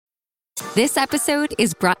This episode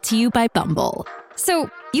is brought to you by Bumble.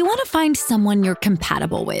 So, you want to find someone you're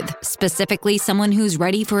compatible with, specifically someone who's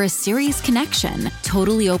ready for a serious connection,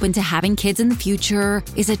 totally open to having kids in the future,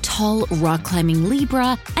 is a tall, rock-climbing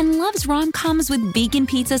Libra, and loves rom-coms with vegan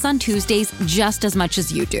pizzas on Tuesdays just as much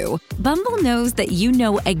as you do. Bumble knows that you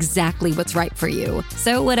know exactly what's right for you.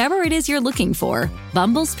 So whatever it is you're looking for,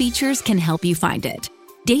 Bumble's features can help you find it.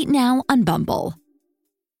 Date now on Bumble.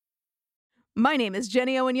 My name is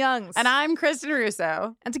Jenny Owen Youngs. And I'm Kristen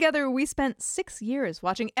Russo. And together we spent 6 years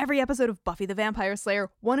watching every episode of Buffy the Vampire Slayer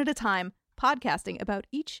one at a time, podcasting about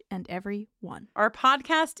each and every one. Our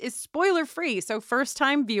podcast is spoiler-free, so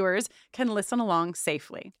first-time viewers can listen along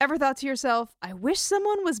safely. Ever thought to yourself, I wish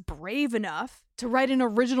someone was brave enough to write an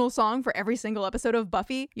original song for every single episode of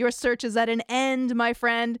Buffy? Your search is at an end, my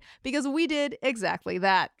friend, because we did exactly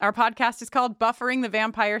that. Our podcast is called Buffering the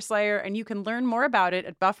Vampire Slayer, and you can learn more about it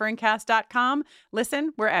at bufferingcast.com.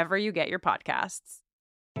 Listen wherever you get your podcasts.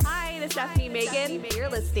 Hi, this is Stephanie Megan. You're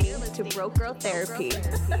listening to Broke Girl Therapy.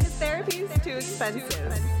 Because therapy is too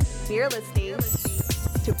expensive. You're listening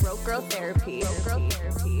to Broke Girl Therapy.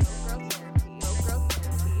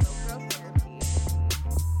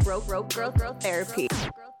 Broke Girl Therapy.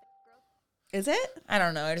 Is it? I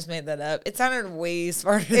don't know. I just made that up. It sounded way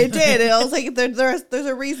smarter. It did. It was like there's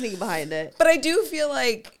a reasoning behind it. But I do feel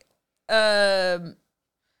like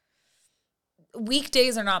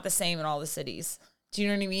weekdays are not the same in all the cities. Do you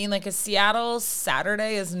know what I mean? Like a Seattle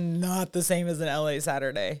Saturday is not the same as an LA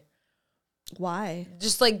Saturday. Why?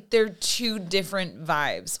 Just like they're two different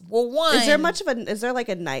vibes. Well, one, is there like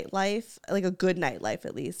a nightlife, like a good nightlife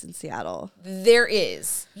at least in Seattle? There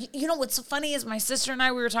is. You know what's so funny is my sister and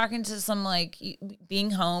I, we were talking to some like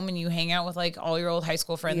being home and you hang out with like all your old high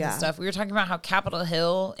school friends and stuff. We were talking about how Capitol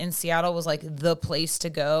Hill in Seattle was like the place to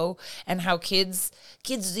go and how kids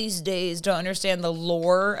these days don't understand the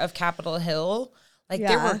lore of Capitol Hill. Like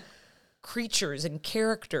there were creatures and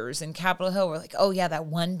characters in Capitol Hill were like, oh yeah, that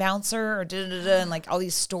one bouncer or and like all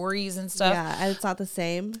these stories and stuff. Yeah, and it's not the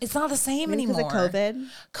same. It's not the same anymore. Because of COVID?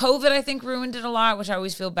 COVID, I think, ruined it a lot, which I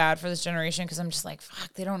always feel bad for this generation because I'm just like,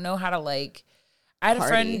 fuck, they don't know how to like. I had a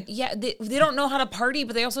friend, they don't know how to party,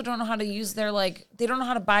 but they also don't know how to use their like, they don't know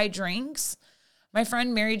how to buy drinks. My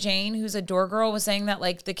friend Mary Jane, who's a door girl, was saying that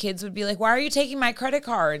like the kids would be like, "Why are you taking my credit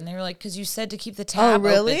card?" And they were like, "Because you said to keep the tab." Oh,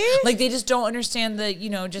 really? Open. Like they just don't understand the,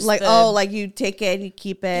 just like like you take it and you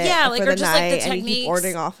keep it. Yeah, like for or the just night like the and techniques. you keep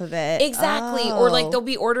ordering off of it. Exactly. Oh. Or like they'll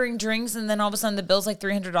be ordering drinks and then all of a sudden the bill's like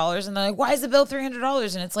 $300 and they're like, "Why is the bill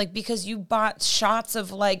 $300?" And it's like because you bought shots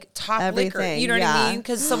of like top liquor. You know what I mean?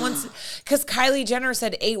 Because Kylie Jenner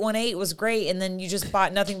said 818 was great, and then you just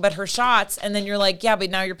bought nothing but her shots, and then you're like, yeah, but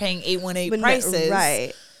now you're paying 818 prices,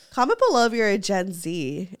 right? Comment below if you're a Gen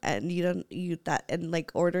Z and you don't that and like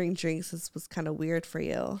ordering drinks was kind of weird for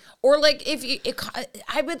you. Or like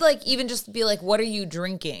I would like even just be like, what are you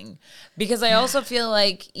drinking? Because I also feel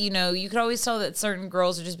like, you could always tell that certain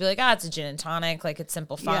girls would just be like, it's a gin and tonic, like it's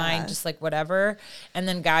simple fine, just like whatever. And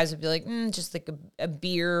then guys would be like, just like a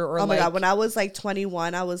beer or oh my God, when I was like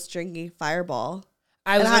 21, I was drinking Fireball.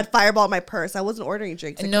 I had Fireball in my purse. I wasn't ordering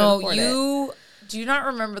drinks. Do you not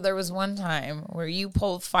remember there was one time where you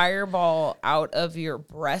pulled Fireball out of your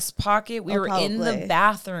breast pocket? We were in the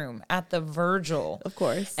bathroom at the Virgil. Of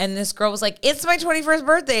course. And this girl was like, "It's my 21st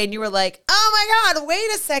birthday." And you were like, "Oh my God, wait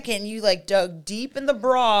a second." You like dug deep in the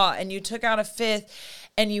bra and you took out a fifth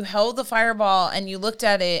and you held the Fireball and you looked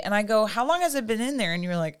at it. And I go, "How long has it been in there?" And you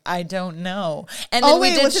were like, "I don't know." And then we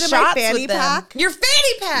did was it shots in my fanny with them. pack? Your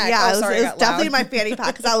fanny pack. Yeah, it was definitely my fanny pack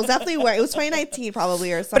because I was definitely wearing. It was 2019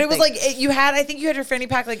 probably or something. But it was like I think you had your fanny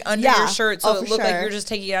pack like under your shirt, so it looked like you were just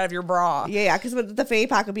taking it out of your bra. Yeah, because the fanny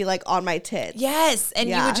pack would be like on my tits. Yes, and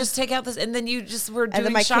you would just take out this, and then you just were doing and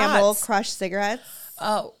then my shots. Camel Crush cigarettes.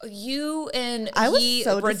 Oh, you and I was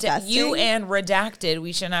so disgusting. You and Redacted,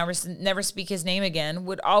 we should never speak his name again,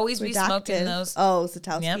 would always be smoking those. Oh,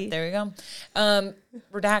 Satowski. Yep, there we go.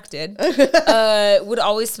 Redacted would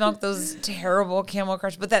always smoke those terrible Camel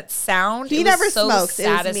Crush, but that sound, he never was so smoked.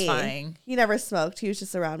 satisfying. It was me. He never smoked. He was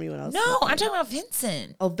just around me when I was No, smoking. I'm talking about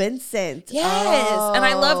Vincent. Oh, Vincent. Yes, and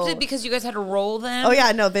I loved it because you guys had to roll them. Oh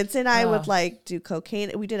yeah, no, Vincent and I would like do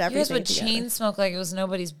cocaine. We did everything. You guys would together. chain smoke like it was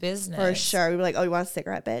nobody's business. For sure. We were like, "Oh, you want a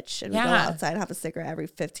cigarette, bitch?" And we go outside and have a cigarette every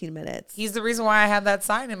 15 minutes. He's the reason why I have that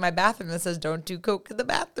sign in my bathroom that says "Don't do coke in the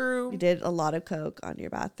bathroom." You did a lot of coke on your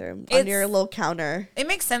bathroom, on your little counter. sure. It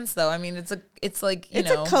makes sense though. I mean, it's like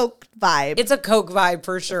It's a Coke vibe. It's a Coke vibe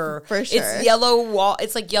for sure. For sure. It's yellow wall.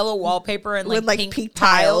 It's like yellow wallpaper and With, like pink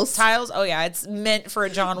tiles. Oh yeah, it's meant for a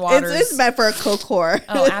John Waters. It's meant for a Coke whore.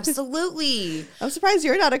 Oh, absolutely. I'm surprised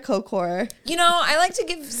you're not a Coke whore. You know, I like to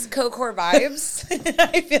give Coke whore vibes.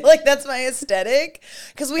 I feel like that's my aesthetic.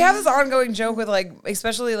 Because we have this ongoing joke with like,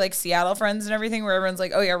 especially like Seattle friends and everything, where everyone's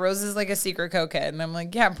like, "Oh yeah, Rose is like a secret cokehead," and I'm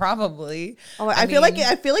like, "Yeah, probably." Oh, I feel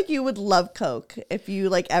like you would love Coke if you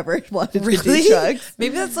like ever wanted to Really? do drugs.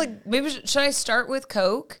 Maybe that's like should I start with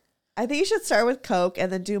Coke? I think you should start with Coke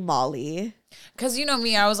and then do Molly. Because you know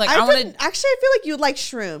me, I was like, I want to. Actually, I feel like you'd like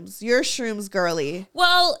shrooms. You're a shrooms girly.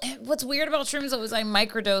 Well, what's weird about shrooms though is I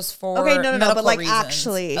microdose for no, but like reasons.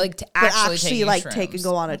 actually, like to but actually like shrooms. take and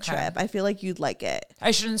go on a Okay. trip. I feel like you'd like it.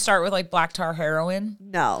 I shouldn't start with like black tar heroin.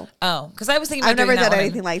 No, Oh, because I was thinking about I've never doing that done when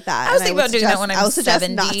anything like that. I was and thinking about doing that when I I'm would suggest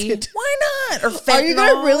 70. not to. Why not? Or fentanyl. Are you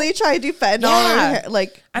gonna really try to do fentanyl? Yeah.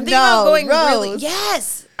 Like I'm thinking about going Rose. really.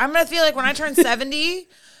 Yes, I'm gonna feel like when I turn 70.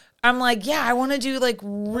 I'm like, yeah, I want to do like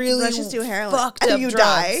really Let's just do heroin. fucked And up you drugs.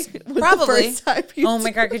 die with the Probably. first time you Oh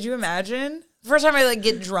my God, could you imagine? First time I like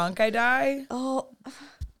get drunk, I die. Oh,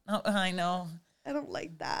 Oh, I know. I don't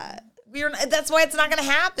like that. That's why it's not gonna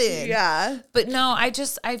happen. Yeah. But no, I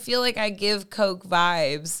feel like I give Coke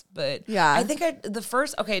vibes, but Yeah. I think I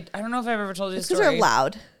don't know if I've ever told you It's this because story. you're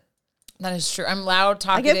loud. That is true. I'm loud, I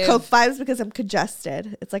talkative. get Coke vibes because I'm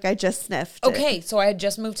congested. It's like I just sniffed. Okay, so I had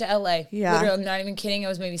just moved to LA. Yeah. Literally, I'm not even kidding. I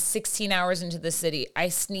was maybe 16 hours into the city. I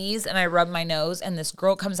sneeze and I rub my nose, and this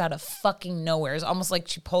girl comes out of fucking nowhere. It's almost like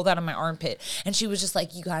she pulled out of my armpit. And she was just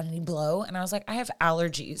like, "You got any blow?" And I was like, "I have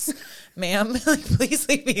allergies, ma'am. Like, please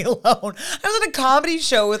leave me alone." I was at a comedy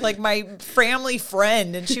show with like my family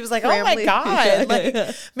friend, and she was like, "Oh my Family. God.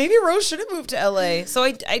 Like, maybe Rose should have moved to LA." So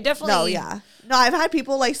I definitely. No, yeah. No, I've had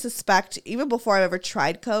people like suspect, even before I've ever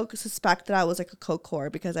tried Coke, suspect that I was like a Coke whore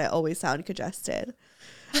because I always sound congested.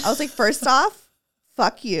 I was like, first off,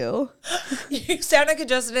 fuck you. You sounded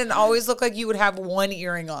congested and always look like you would have one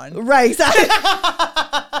earring on. Right, exactly.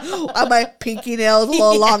 My pinky nails a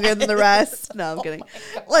little longer than the rest. No, I'm kidding.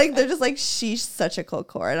 Like, they're just like, she's such a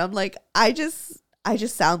Coke whore. And I'm like, I just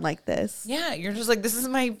sound like this. Yeah, you're just like, this is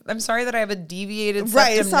I'm sorry that I have a deviated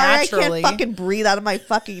Right, septum sorry naturally. I can't fucking breathe out of my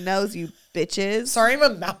fucking nose, you bitches. Sorry, I'm a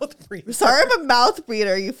mouth breather. Sorry I'm a mouth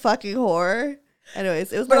breather, you fucking whore.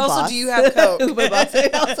 Anyways, it was But my also, boss. do you have Coke? It was my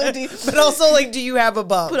boss. But also, like, do you have a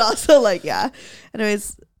bump? But also, like, yeah.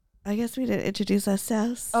 Anyways, I guess we didn't introduce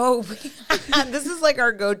ourselves. Oh, this is like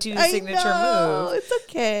our go-to signature move. It's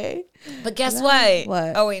okay. But guess what?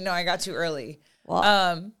 What? Oh wait, no, I got too early.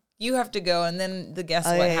 What? You have to go, and then the guess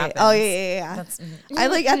what yeah. happens. Oh yeah. That's, I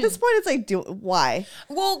like at this point, it's like, why?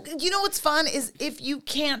 well, you know what's fun is if you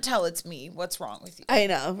can't tell it's me, what's wrong with you? I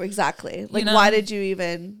know exactly. Like, know? why did you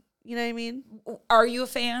even? You know what I mean? Are you a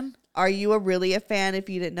fan? Are you really a fan if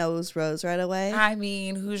you didn't know it was Rose right away? I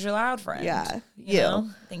mean, who's your loud friend? Yeah, you know?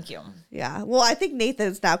 Thank you. Yeah. Well, I think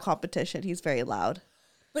Nathan's now competition. He's very loud.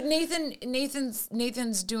 But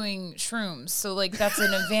Nathan's doing shrooms, so like that's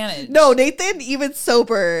an advantage. No, Nathan, even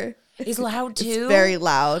sober, He's loud too. is very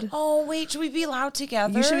loud. Oh wait, should we be loud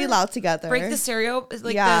together? You should be loud together. Break the stereo,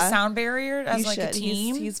 like Yeah. the sound barrier as You like a should.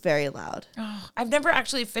 team. He's very loud. Oh, I've never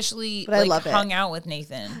actually officially But I like love it. hung out with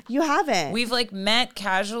Nathan. You haven't. We've like met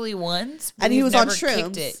casually once, but And he we've was on never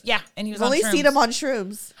kicked shrooms. it. Yeah, and he was I've on only shrooms. seen him on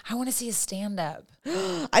shrooms. I want to see his stand up.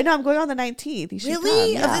 I know. I'm going on the 19th. You should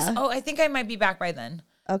Really? come. Of Yeah. this? Oh, I think I might be back by then.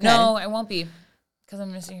 Okay. No, I won't be because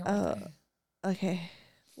I'm missing your birthday. Okay.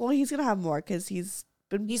 Well, he's gonna have more because he's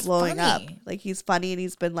been He's blowing up. funny. Like, he's funny and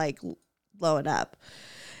he's been like blowing up.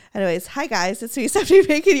 Anyways, hi guys, it's me, Stephanie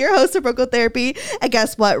Bacon, your host of Broco Therapy. And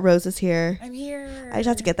guess what? Rose is here. I'm here. I just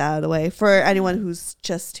have to get that out of the way for anyone who's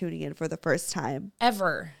just tuning in for the first time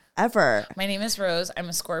ever. ever. My name is Rose. I'm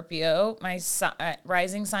a Scorpio. My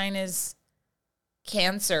rising sign is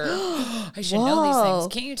Cancer. I should know these Whoa.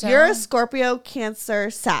 things. Can't you tell? You're a Scorpio,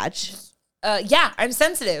 Cancer, Sag. Yeah, I'm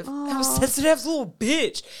sensitive. I'm a sensitive little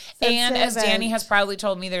bitch. And as Sensitive Danny and- has probably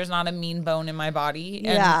told me, there's not a mean bone in my body. And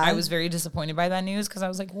Yeah. I was very disappointed by that news because I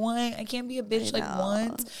was like, what? I can't be a bitch like know.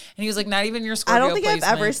 once. And he was like, not even your I Scorpio don't think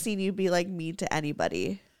placement. I've ever seen you be like mean to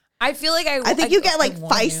anybody. I feel like I think you get like I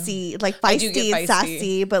want to. feisty, like I do get feisty and feisty.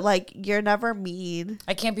 sassy, but like you're never mean.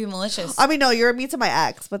 I can't be malicious. I mean, no, you're mean to my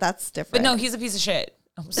ex, but that's different. But no, he's a piece of shit.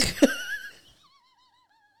 I'm sorry.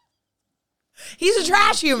 He's a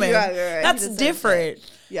trash human. You're right, you're right. That's He deserves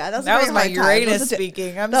different. yeah, that That was a my very hard time. Uranus That was a di-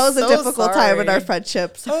 speaking. I'm That was so a difficult time in our sorry.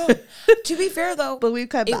 friendships. To be fair though, But we've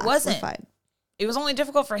come it back. wasn't. We're fine. it was only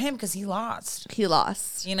difficult for him because he lost. He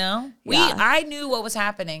lost. You know? Yeah. I knew what was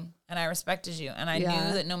happening, and I respected you, and I knew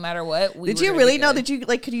that no matter what, Did you really know? Did you,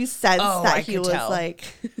 like, could you sense that he was, tell. like...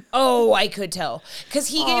 Oh, I could tell. Because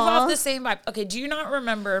he gave off the same vibe. Okay, do you not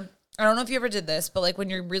remember... I don't know if you ever did this, but, like, when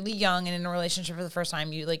you're really young and in a relationship for the first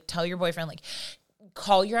time, you, like, tell your boyfriend, like...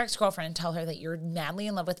 Call your ex-girlfriend and tell her that you're madly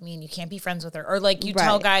in love with me and you can't be friends with her. Or, like, you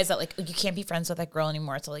tell guys that, like, you can't be friends with that girl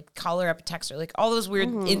anymore. So, like, call her up, text her. Like, all those weird,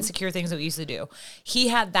 insecure things that we used to do. He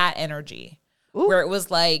had that energy. Where it was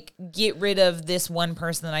like, get rid of this one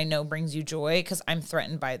person that I know brings you joy because I'm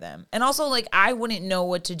threatened by them. And also, like, I wouldn't know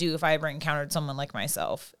what to do if I ever encountered someone like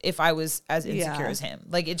myself, if I was as insecure as him.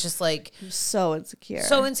 Like, it's just like... So insecure.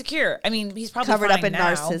 So insecure. I mean, he's probably covered up in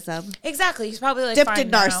now. narcissism. Exactly. He's probably, like, dipped in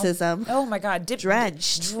narcissism. Oh, my God.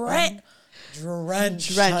 Drenched. Drenched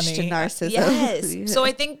in narcissism. Yes. So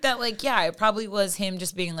I think that, like, yeah, it probably was him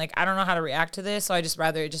just being like, I don't know how to react to this, so I just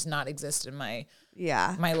rather it just not exist in my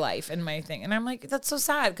life and my thing. And I'm like, that's so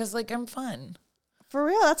sad because, like, I'm fun. For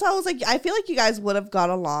real. That's why I was like, I feel like you guys would have got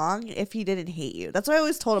along if he didn't hate you. That's what I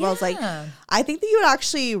always told him. I was like, I think that you would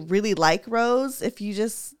actually really like Rose if you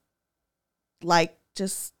just, like,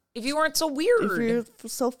 if you weren't so weird. If you're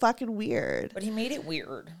so fucking weird. But he made it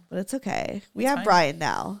weird. But it's okay. We have Brian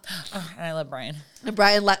now. And I love Brian. And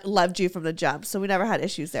Brian loved you from the jump, so we never had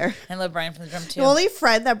issues there. I love Brian from the jump, too. The only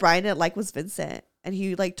friend that Brian didn't like was Vincent. And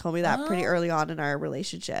he, like, told me that pretty early on in our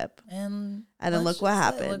relationship. And then look what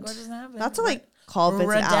happened. Look what just happened. Not to, like, call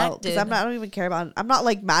Vincent out. Because I don't even care about him. I'm not,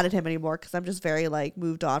 like, mad at him anymore because I'm just very, like,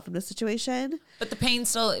 moved on from the situation. But the pain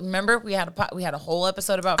still... Remember, we had a whole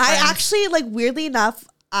episode about friends. I actually, like, weirdly enough...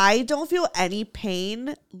 I don't feel any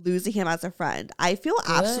pain losing him as a friend. I feel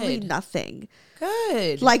absolutely nothing.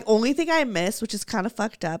 Good. Like, only thing I miss, which is kind of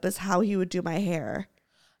fucked up, is how he would do my hair.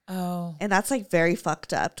 Oh. And that's, like, very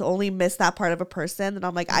fucked up to only miss that part of a person. And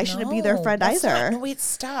I'm like, I shouldn't be their friend either. No, wait,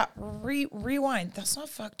 stop. Rewind. That's not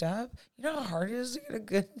fucked up. You know how hard it is to get a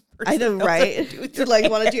good person. I know, right? To, like,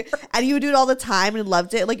 want to do, and he would do it all the time and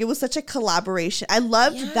loved it. Like, it was such a collaboration. I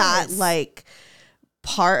loved that, like,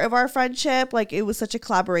 part of our friendship. Like, it was such a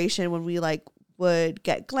collaboration when we, like, would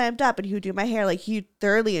get glammed up and he would do my hair. Like, he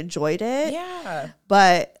thoroughly enjoyed it. Yeah.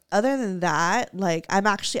 But other than that, like, I'm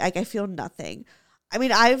actually, like, I feel nothing. I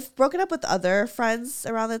mean, I've broken up with other friends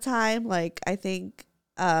around the time. Like, I think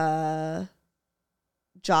Joffre,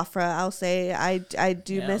 I'll say I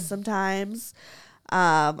do miss sometimes.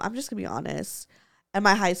 I'm just gonna be honest. And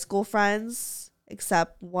my high school friends,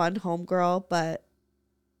 except one homegirl, but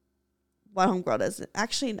one homegirl doesn't.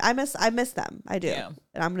 Actually, I miss them. I do. Yeah.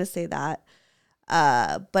 And I'm gonna say that.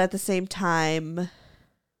 But at the same time,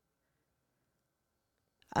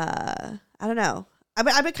 I don't know.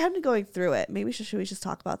 I've been kind of going through it. Maybe should we just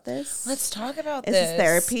talk about this? Let's talk about this. Is this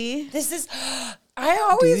therapy? This is... I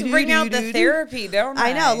always bring out the therapy, don't I?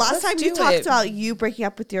 I know. Last time you talked about you breaking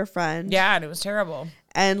up with your friend. Yeah, and it was terrible.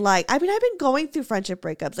 And, like, I mean, I've been going through friendship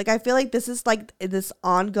breakups. Like, I feel like this is, like, this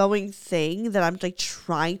ongoing thing that I'm, like,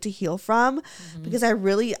 trying to heal from. Because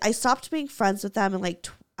I stopped being friends with them in, like,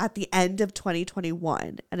 at the end of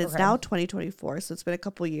 2021. And it's now 2024. So it's been a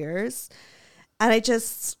couple years. And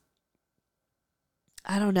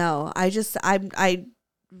I don't know. I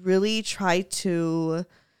really try to,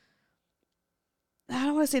 I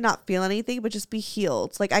don't want to say not feel anything, but just be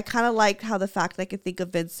healed. Like, I kind of like how the fact that I could think of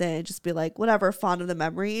Vincent and just be like, whatever, fond of the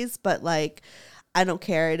memories, but, like, I don't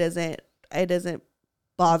care. It doesn't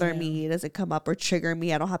bother me. It doesn't come up or trigger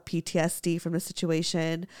me. I don't have PTSD from the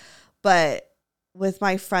situation. But with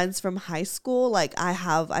my friends from high school, like,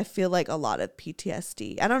 I feel like a lot of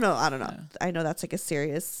PTSD. I don't know. Yeah. I know that's, like, a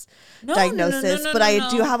serious diagnosis, but I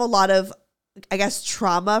do have a lot of, I guess,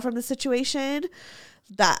 trauma from the situation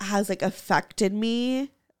that has, like, affected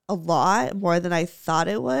me a lot more than I thought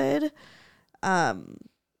it would.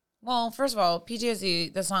 Well, first of all,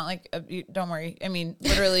 PTSD, that's not like, don't worry. I mean,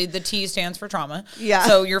 literally the T stands for trauma. Yeah.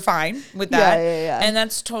 So you're fine with that. Yeah. And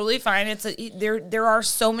that's totally fine. There are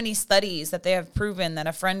so many studies that they have proven that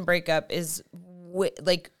a friend breakup is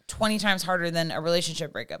like 20 times harder than a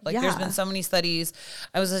relationship breakup. Like, there's been so many studies.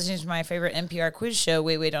 I was listening to my favorite NPR quiz show,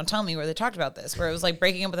 Wait, Don't Tell Me, where they talked about this, where it was like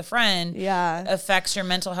breaking up with a friend affects your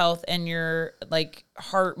mental health and your, like,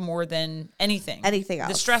 heart more than anything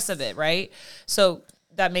else. The stress of it, right? So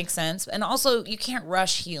that makes sense. And also, you can't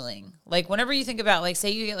rush healing. Like, whenever you think about, like,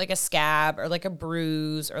 say you get, like, a scab or, like, a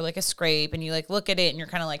bruise or, like, a scrape, and you, like, look at it and you're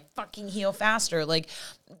kind of like, fucking heal faster. Like,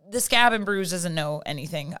 the scab and bruise doesn't know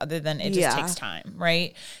anything other than it just takes time,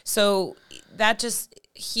 right? So that just,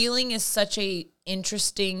 healing is such a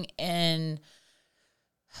interesting and,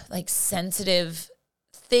 like, sensitive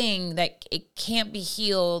thing that it can't be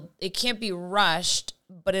healed. It can't be rushed,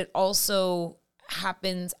 but it also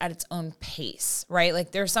happens at its own pace, right?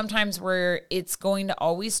 Like there's sometimes where it's going to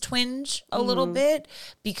always twinge a little bit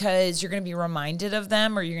because you're going to be reminded of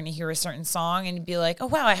them, or you're going to hear a certain song and be like, oh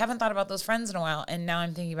wow, I haven't thought about those friends in a while, and now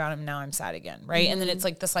I'm thinking about them, now I'm sad again, right? And then it's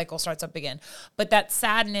like the cycle starts up again. But that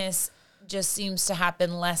sadness just seems to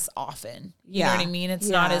happen less often. You know what I mean? It's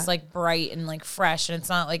not as like bright and like fresh, and it's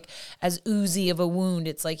not like as oozy of a wound.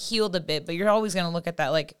 It's like healed a bit, but you're always going to look at that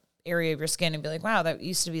like area of your skin and be like, wow, that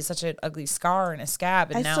used to be such an ugly scar and a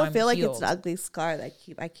scab, and I now still I'm feel healed. like it's an ugly scar that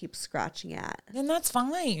I keep scratching at. And that's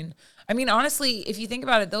fine. I mean, honestly, if you think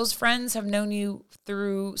about it, those friends have known you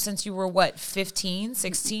since you were what, 15,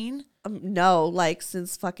 16? No, like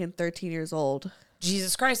since fucking 13 years old.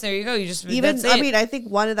 Jesus Christ, there you go. You just Even I mean, I think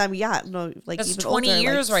one of them, like that's even 20 older,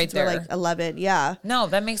 years like, right there. like 11, yeah. No,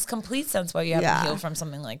 that makes complete sense why you haven't healed from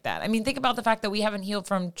something like that. I mean, think about the fact that we haven't healed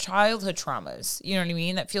from childhood traumas. You know what I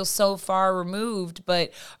mean? That feels so far removed,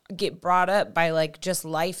 but get brought up by like just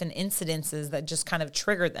life and incidences that just kind of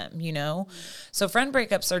trigger them, you know? So friend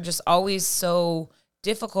breakups are just always so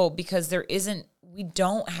difficult because we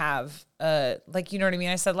don't have like, you know what I mean?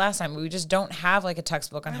 I said last time, we just don't have like a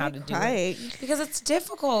textbook on how to do it because it's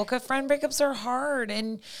difficult, because friend breakups are hard.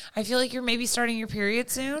 And I feel like you're maybe starting your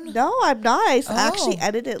period soon. No, I'm not. I actually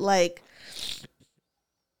ended it like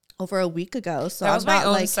over a week ago. So that was I'm my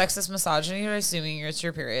own like, sexist misogyny. You're assuming it's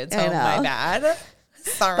your period. So my bad.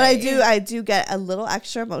 Sorry. But I do get a little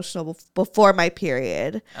extra emotional before my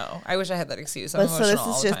period. Oh, I wish I had that excuse. But so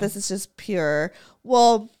this is just pure.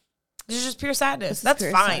 Well, this is just pure sadness. That's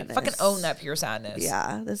fine. Sadness. Fucking own that pure sadness.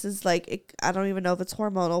 Yeah, this is like I don't even know if it's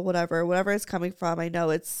hormonal, whatever it's coming from. I know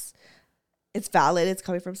it's valid. It's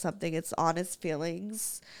coming from something. It's honest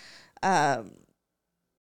feelings. All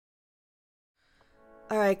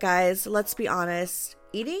right, guys, let's be honest.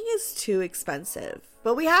 Eating is too expensive,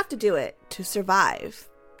 but we have to do it to survive.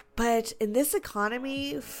 But in this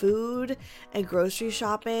economy, food and grocery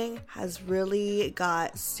shopping has really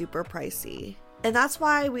got super pricey. And that's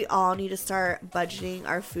why we all need to start budgeting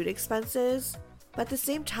our food expenses. But at the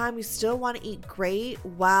same time, we still want to eat great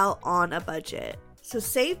while on a budget. So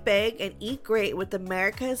save big and eat great with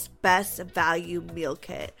America's Best Value Meal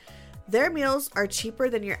Kit. Their meals are cheaper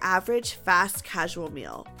than your average fast casual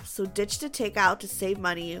meal. So ditch the takeout to save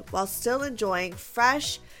money while still enjoying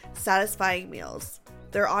fresh, satisfying meals.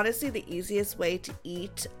 They're honestly the easiest way to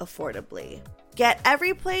eat affordably. Get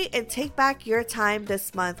every plate and take back your time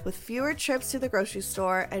this month with fewer trips to the grocery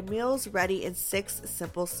store and meals ready in 6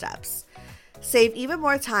 simple steps. Save even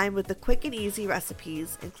more time with the quick and easy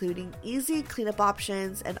recipes, including easy cleanup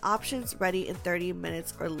options and options ready in 30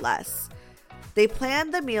 minutes or less. They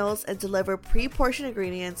plan the meals and deliver pre-portioned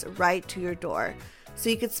ingredients right to your door, so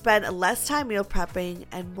you can spend less time meal prepping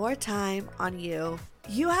and more time on you.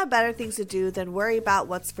 You have better things to do than worry about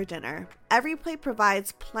what's for dinner. Every plate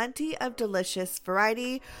provides plenty of delicious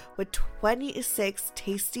variety with 26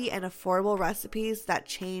 tasty and affordable recipes that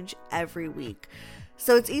change every week.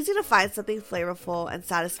 So it's easy to find something flavorful and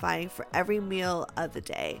satisfying for every meal of the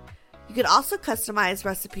day. You can also customize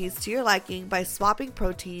recipes to your liking by swapping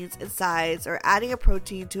proteins and sides or adding a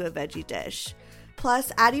protein to a veggie dish.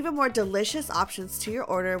 Plus, add even more delicious options to your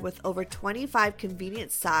order with over 25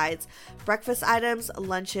 convenient sides, breakfast items,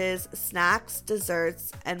 lunches, snacks,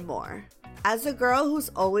 desserts, and more. As a girl who's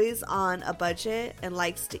always on a budget and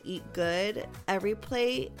likes to eat good, every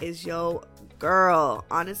plate is yo girl.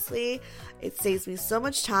 Honestly, it saves me so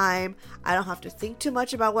much time. I don't have to think too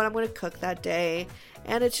much about what I'm going to cook that day,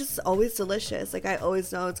 and it's just always delicious. Like, I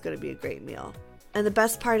always know it's going to be a great meal. And the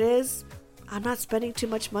best part is, I'm not spending too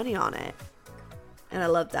much money on it. And I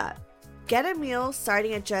love that. Get a meal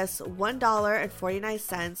starting at just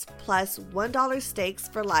 $1.49 plus $1 steaks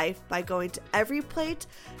for life by going to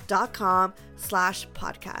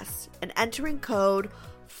everyplate.com/podcast and entering code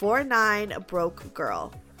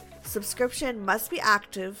 49BrokeGirl. Subscription must be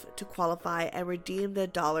active to qualify and redeem the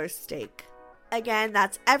 $1 steak. Again,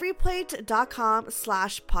 that's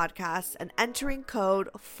everyplate.com/podcast and entering code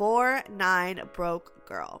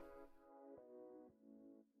 49BrokeGirl.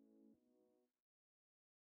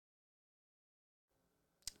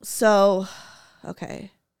 So,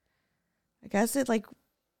 okay. I guess it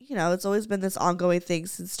it's always been this ongoing thing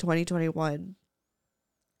since 2021.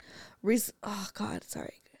 Oh God,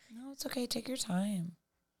 sorry. No, it's okay. Take your time.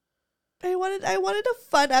 I wanted a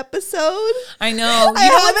fun episode. I know. I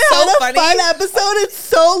You know haven't what's so had a funny? fun episode in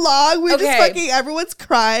so long. We're just Okay. fucking, everyone's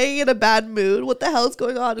crying in a bad mood. What the hell's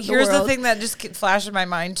going on in Here's the world? the thing that just flashed in my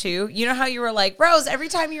mind too. You know how you were like, Rose, every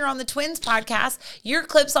time you're on the Twins podcast, your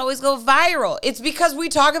clips always go viral. It's because we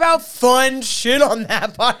talk about fun shit on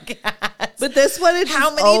that podcast. But this one, it's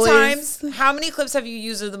How just many times, how many clips have you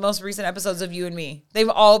used of the most recent episodes of you and me? They've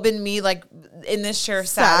all been me like in this chair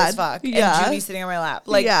sad as fuck. Yeah. And Judy sitting on my lap.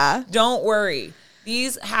 Like, Yeah. don't worry.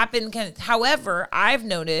 These happen. However, I've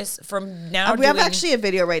noticed from now we have actually a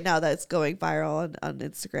video right now that's going viral on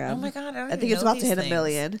Instagram. Oh my God. I think it's about to hit 1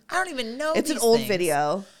 million. I don't even know. It's an these old things.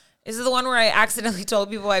 video. Is it the one where I accidentally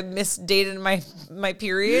told people I misdated my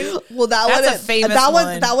period? Well, That's a famous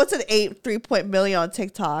one. That one's an 3 million on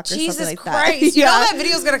TikTok or Jesus something like Christ. that. You know that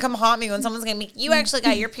video's going to come haunt me when someone's going to be, you actually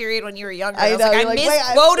got your period when you were younger. I I was know, like, you're I like, wait,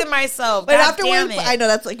 misquoted myself. But God afterwards, damn it. I know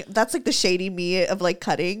that's like the shady me of like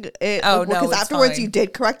cutting it. Oh, no, because it's afterwards fine. you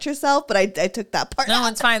did correct yourself, but I took that part. No,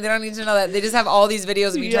 out. it's fine. They don't need to know that. They just have all these videos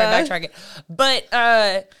of me trying to backtrack it.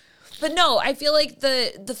 But no, I feel like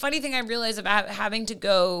the funny thing I realized about having to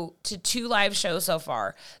go to 2 live shows so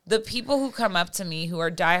far, the people who come up to me who are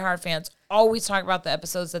diehard fans always talk about the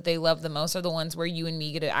episodes that they love the most are the ones where you and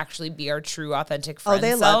me get to actually be our true, authentic friends.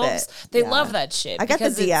 they love it. They Yeah. love that shit. I got the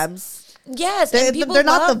because it's- DMs. Yes, and people They're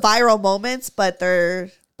not love- the viral moments, but they're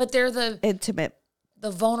the intimate. the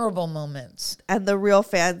vulnerable moments. And the real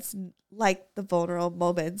fans like the vulnerable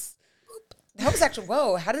moments. That was actually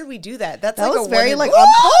how did we do that? That's That like was a very one- like on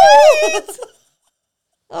point.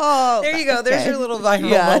 Oh, There you go. There's okay. your little viral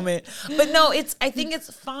Yeah. moment. But no, I think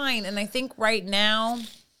it's fine. And I think right now,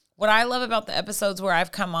 what I love about the episodes where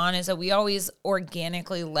I've come on is that we always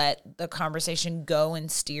organically let the conversation go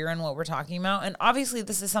and steer on what we're talking about. And obviously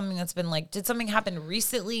this is something that's been like, did something happen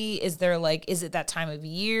recently? Is it that time of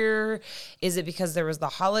year? Is it because there was the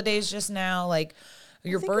holidays just now? Like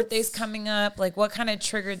your birthday's coming up? Like what kind of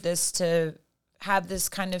triggered this to have this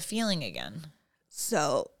kind of feeling again?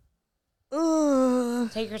 So,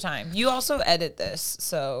 Take your time. You also edit this,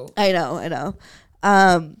 so I know.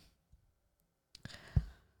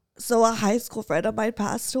 So a high school friend of mine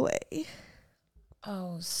passed away.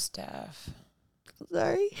 oh, Steph,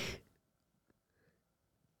 Sorry.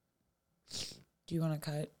 do you want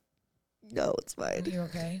to cut? No, it's Are fine. you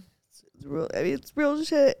okay? It's real. I mean, it's real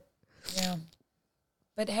shit. Yeah.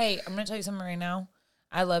 But hey, I'm gonna tell you something right now.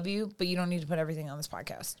 I love you, but you don't need to put everything on this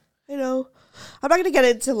podcast. I know. I'm not gonna get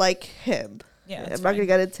into like him. Yeah, I'm it's not fine. gonna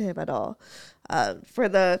get into him at all. For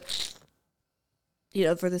the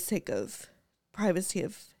sake of privacy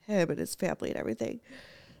of him and his family and everything.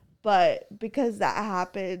 But because that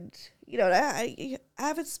happened, I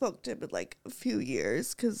haven't spoken to him in like a few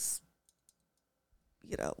years because,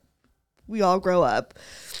 we all grow up.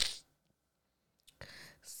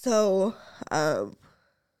 So, I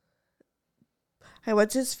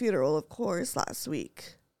went to his funeral, of course, last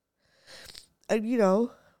week. And,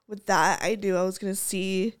 with that, I knew I was going to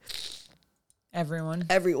see Everyone.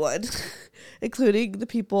 including the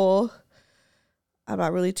people I'm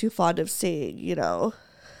not really too fond of seeing,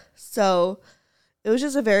 So it was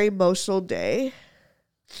just a very emotional day.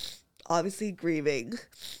 Obviously grieving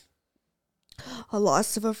a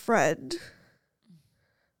loss of a friend.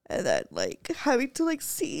 And then having to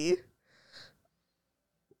see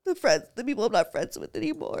the people I'm not friends with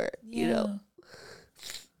anymore, It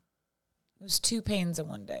was 2 pains in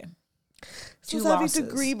one day. So I 2 was having losses. to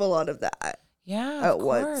grieve a lot of that. Yeah, at of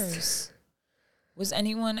once. course. Was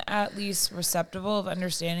anyone at least receptive of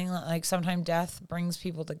understanding that sometimes death brings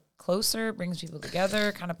people closer, brings people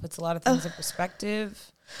together, kind of puts a lot of things in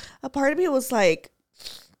perspective? A part of me was like,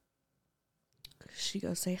 she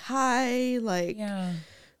go say hi,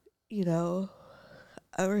 Yeah.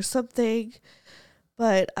 Or something.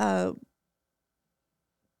 But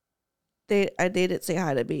they didn't say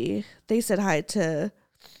hi to me. They said hi to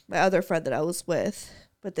my other friend that I was with,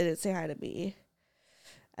 but they didn't say hi to me.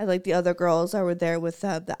 And the other girls that were there with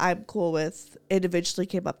them that I'm cool with individually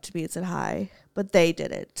came up to me and said hi, but they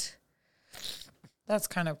didn't. That's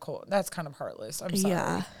kind of cool. That's kind of heartless. I'm sorry.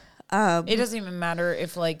 Yeah. It doesn't even matter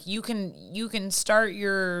if you can start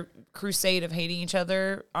your crusade of hating each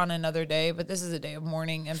other on another day, but this is a day of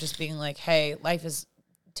mourning and just being like, hey, life is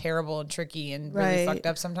terrible and tricky and really Right. fucked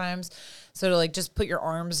up sometimes. So to just put your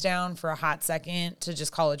arms down for a hot second to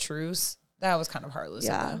just call a truce, that was kind of heartless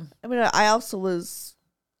of Yeah. them. I mean, I also was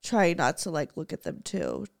trying not to look at them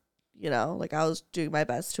too, I was doing my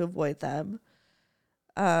best to avoid them.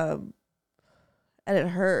 And it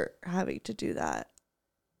hurt having to do that.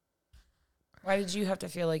 Why did you have to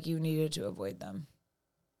feel like you needed to avoid them?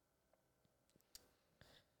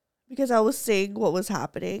 because I was seeing what was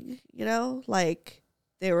happening, you know, like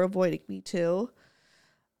they were avoiding me too.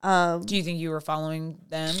 Do you think you were following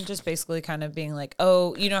them, just basically kind of being like,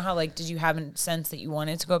 oh, you know how like, did you have a sense that you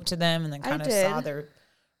wanted to go up to them and then kind of saw their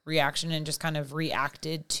reaction and just kind of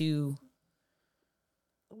reacted to?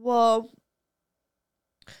 Well,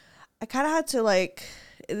 I kind of had to like,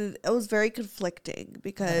 it was very conflicting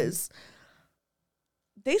because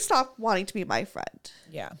they stopped wanting to be my friend.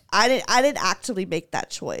 Yeah. I didn't actively make that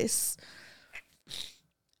choice.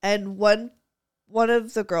 And one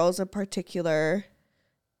of the girls in particular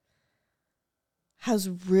has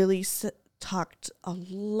really talked a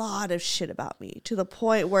lot of shit about me to the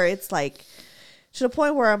point where it's like, I'm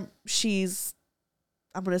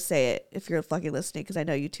going to say it if you're fucking listening because I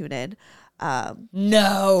know you tune in.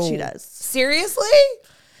 No. She does. Seriously?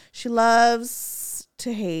 She loves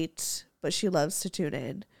to hate, but she loves to tune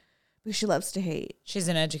in because she loves to hate. She's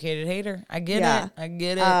an educated hater. I get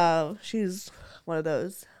it. She's one of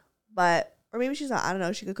those. But, or maybe she's not. I don't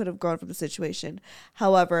know. She could have grown from the situation.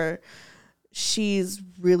 However, she's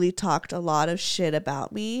really talked a lot of shit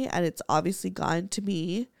about me, and it's obviously gone to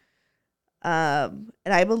me. And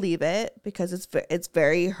I believe it because it's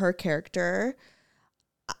very her character.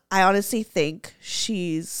 I honestly think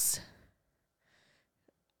she's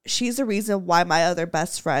the reason why my other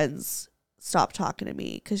best friends stopped talking to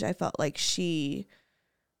me, because I felt like she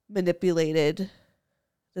manipulated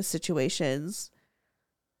the situations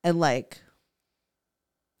and like,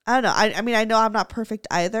 I don't know. I mean, I know I'm not perfect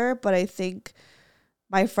either, but I think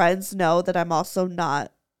my friends know that I'm also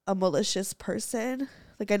not a malicious person.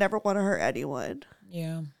 Like, I never want to hurt anyone.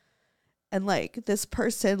 Yeah. And like this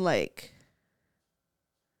person, like,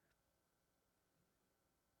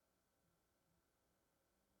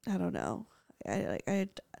 I don't know. I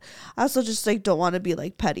also just like don't want to be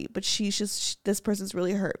like petty, but this person's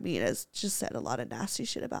really hurt me and has just said a lot of nasty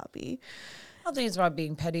shit about me. I don't think it's about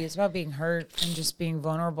being petty. It's about being hurt and just being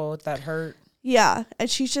vulnerable with that hurt. Yeah. And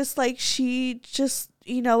she's just like, you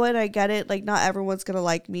know what? I get it. Like, not everyone's going to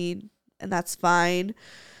like me, and that's fine.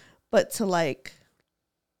 But to like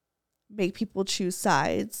make people choose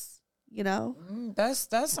sides, you know? That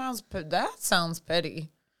sounds petty.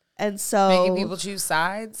 And so making people choose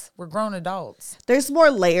sides. We're grown adults. There's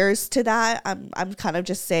more layers to that. I'm kind of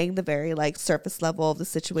just saying the very like surface level of the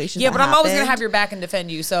situation. Yeah, but I'm always gonna have your back and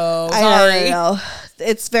defend you. So sorry. I know.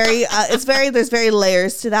 It's very there's very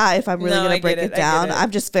layers to that. If I'm really gonna break it down,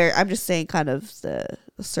 I'm just saying kind of the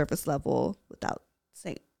surface level without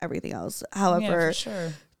saying everything else. However, yeah, for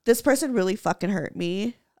sure. This person really fucking hurt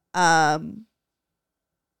me. And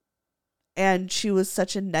she was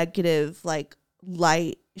such a negative like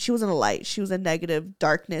light. She wasn't a light. She was a negative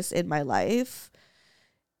darkness in my life.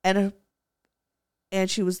 And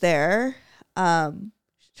she was there. I'm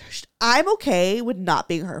okay with not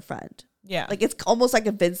being her friend. Yeah. Like, it's almost like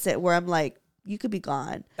a Vincent where I'm like, you could be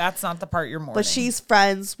gone. That's not the part you're mourning. But she's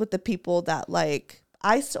friends with the people that like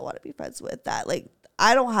I still want to be friends with, that like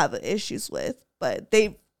I don't have issues with, but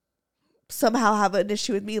they somehow have an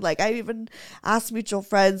issue with me. Like, I even asked mutual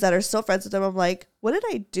friends that are still friends with them. I'm like, what did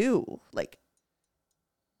I do? Like,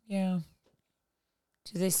 yeah.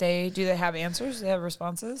 Do they have answers? Do they have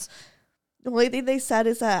responses? The only thing they said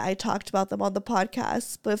is that I talked about them on the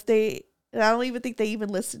podcast, but and I don't even think they even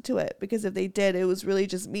listened to it, because if they did, it was really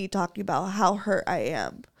just me talking about how hurt I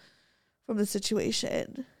am from the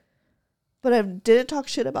situation. But I didn't talk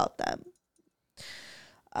shit about them.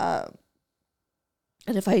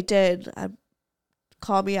 And if I did,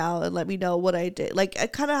 call me out and let me know what I did. Like,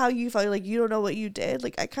 kind of how you felt like you don't know what you did.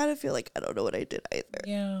 Like, I kind of feel like I don't know what I did either.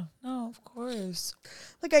 Yeah. No, of course.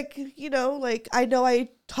 Like, I know I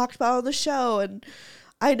talked about it on the show, and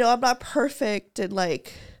I know I'm not perfect, and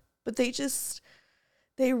like, but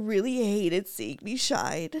they really hated seeing me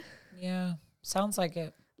shine. Yeah. Sounds like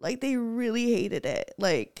it. Like, they really hated it.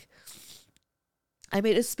 Like, I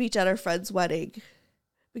made a speech at our friend's wedding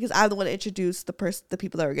because I'm the one that introduced the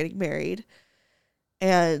people that were getting married.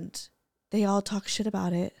 And they all talk shit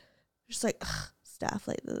about it. Just like, ugh, staff.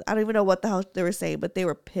 Like, I don't even know what the hell they were saying, but they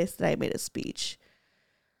were pissed that I made a speech.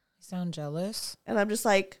 You sound jealous. And I'm just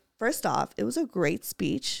like, first off, it was a great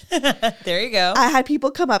speech. There you go. I had people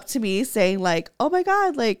come up to me saying like, oh my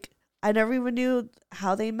God, like, I never even knew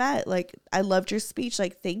how they met. Like, I loved your speech.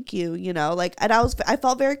 Like, thank you. You know, like, and I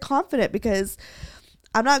felt very confident because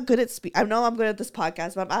I'm not good at I know I'm good at this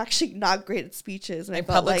podcast, but I'm actually not great at speeches. And my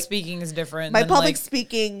public speaking is different. My public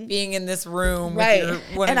speaking, being in this room, right?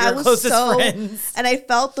 With one of your closest friends, and I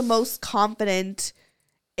felt the most confident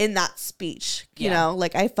in that speech. You know,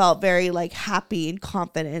 like, I felt very like happy and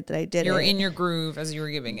confident that I did. You were in your groove as you were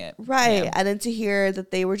giving it, right? Yeah. And then to hear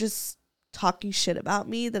that they were just talking shit about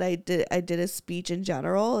me that I did a speech in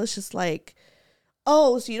general. It's just like,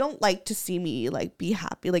 oh, so you don't like to see me like be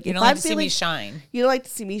happy. Like You if don't like I'm to see feeling, me shine. you don't like to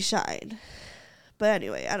see me shine. But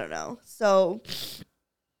anyway, I don't know. So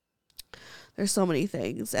there's so many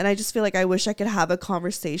things. And I just feel like I wish I could have a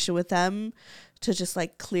conversation with them to just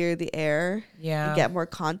like clear the air and get more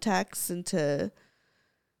context and to,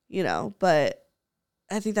 you know, but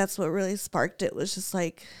I think that's what really sparked it, was just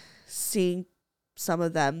like seeing some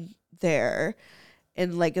of them there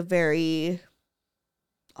in like a very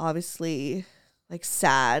obviously like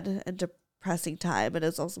sad and depressing time. And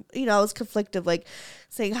it's also, you know, it was conflictive, like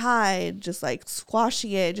saying hi and just like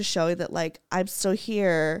squashing it and just showing that like I'm still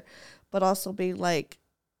here, but also being like,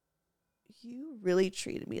 you really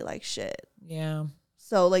treated me like shit. Yeah.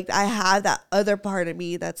 So like I had that other part of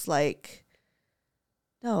me that's like,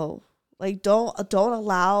 no, like don't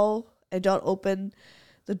allow and don't open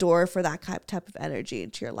the door for that type of energy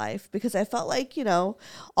into your life. Because I felt like, you know,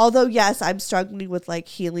 although yes, I'm struggling with like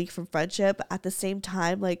healing from friendship, at the same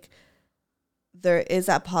time, like there is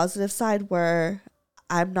that positive side where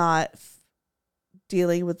I'm not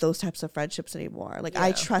dealing with those types of friendships anymore. Like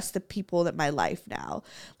I trust the people in my life now.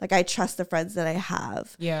 Like I trust the friends that I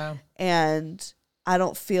have. Yeah. And I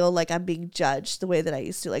don't feel like I'm being judged the way that I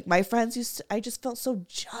used to. Like my friends I just felt so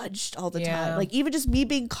judged all the time. Like even just me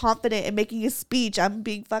being confident and making a speech, I'm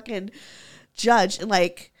being fucking judged. And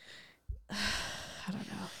like, I don't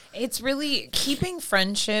know. It's really keeping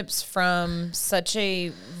friendships from such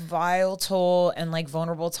a volatile and like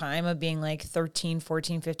vulnerable time of being like 13,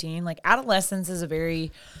 14, 15. Like adolescence is a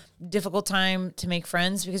very difficult time to make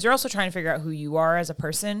friends because you're also trying to figure out who you are as a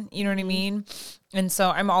person. You know what I mean? And so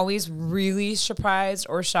I'm always really surprised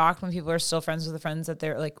or shocked when people are still friends with the friends that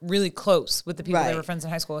they're like really close with the people they were friends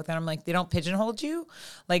in high school with. And I'm like, they don't pigeonhole you.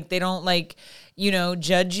 Like they don't like, you know,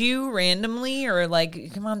 judge you randomly or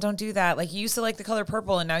like, come on, don't do that. Like you used to like the color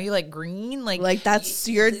purple and now you like green. Like that's,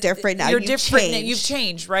 you're different now. You're different. You've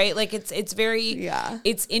changed, right? Like it's very,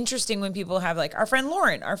 it's interesting when people have like our friend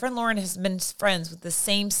Lauren has been friends with the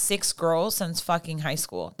same 6 girls since fucking high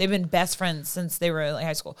school. They've been best friends since they were like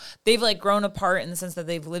high school. They've like grown apart in the sense that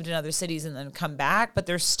they've lived in other cities and then come back, but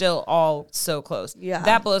they're still all so close. Yeah.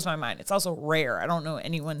 That blows my mind. It's also rare. I don't know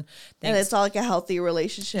anyone thinks. And it's all like a healthy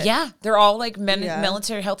relationship. Yeah. They're all like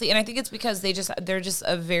military healthy. And I think it's because they're just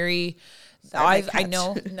a very, I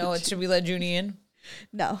know, should we let Junie in?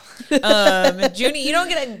 No. Junie, you don't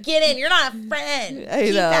get in. You're not a friend.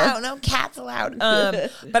 Keep out. No cats allowed.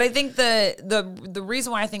 But I think the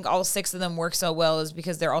reason why I think all 6 of them work so well is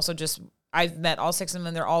because they're also just, I've met all 6 of them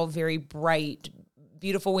and they're all very bright,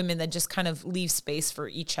 beautiful women that just kind of leave space for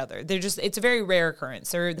each other. They're just, it's a very rare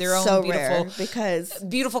occurrence. They're their own so beautiful, because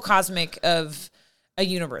beautiful cosmic of a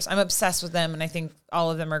universe. I'm obsessed with them and I think all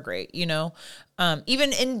of them are great, you know?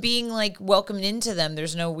 Even in being like welcomed into them,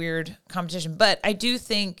 there's no weird competition. But I do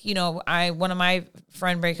think, you know, one of my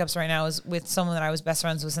friend breakups right now is with someone that I was best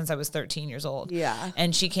friends with since I was 13 years old. Yeah.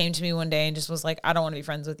 And she came to me one day and just was like, I don't want to be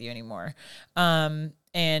friends with you anymore.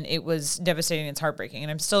 And it was devastating. It's heartbreaking.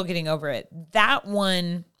 And I'm still getting over it. That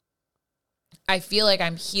one, I feel like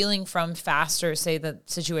I'm healing from faster. Say the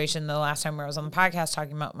situation the last time where I was on the podcast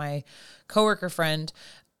talking about my coworker friend.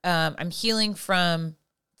 I'm healing from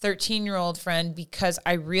 13-year-old friend because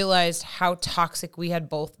I realized how toxic we had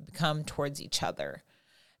both become towards each other.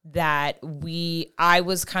 That I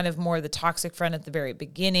was kind of more the toxic friend at the very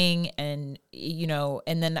beginning. And, you know,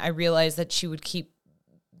 and then I realized that she would keep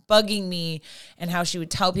bugging me and how she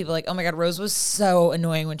would tell people like, oh my God, Rose was so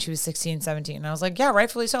annoying when she was 16, 17. And I was like, yeah,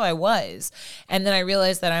 rightfully so. I was. And then I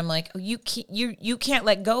realized that I'm like, oh, you can't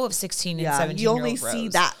let go of 16 and 17 you only see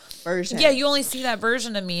that version. Yeah. You only see that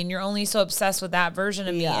version of me and you're only so obsessed with that version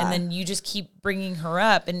of me. And then you just keep bringing her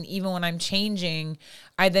up. And even when I'm changing,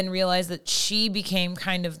 I then realized that she became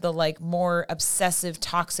kind of the like more obsessive,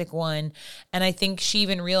 toxic one. And I think she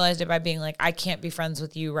even realized it by being like, I can't be friends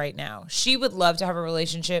with you right now. She would love to have a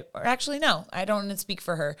relationship, or actually, no, I don't want to speak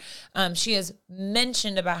for her. She has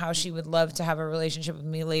mentioned about how she would love to have a relationship with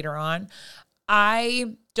me later on.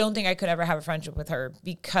 I don't think I could ever have a friendship with her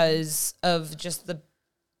because of just the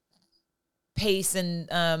pace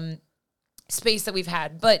and space that we've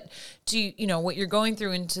had. But you know what you're going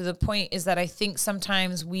through, and to the point is that I think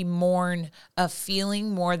sometimes we mourn a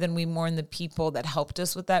feeling more than we mourn the people that helped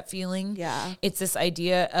us with that feeling. Yeah. It's this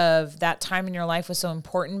idea of that time in your life was so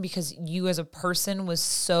important because you as a person was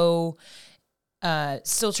so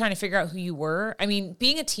still trying to figure out who you were. I mean,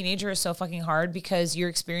 being a teenager is so fucking hard because you're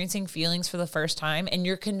experiencing feelings for the first time and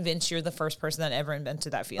you're convinced you're the first person that ever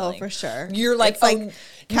invented that feeling. Oh, for sure. You're like, it's like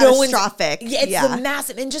catastrophic. It's the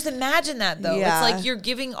massive. And just imagine that though. Yeah. It's like you're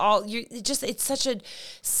giving all, it's such a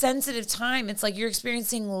sensitive time. It's like you're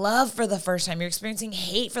experiencing love for the first time. You're experiencing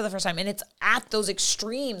hate for the first time. And it's at those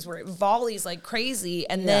extremes where it volleys like crazy.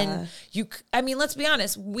 And then let's be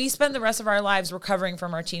honest. We spend the rest of our lives recovering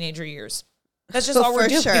from our teenager years. That's just all we're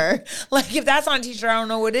doing. Sure. Like, if that's not a teacher, I don't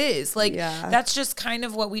know what is. Like, that's just kind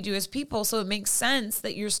of what we do as people. So it makes sense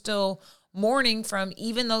that you're still mourning from,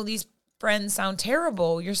 even though these friends sound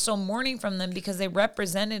terrible, you're still mourning from them because they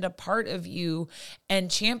represented a part of you and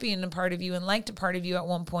championed a part of you and liked a part of you at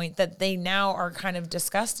one point that they now are kind of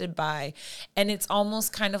disgusted by. And it's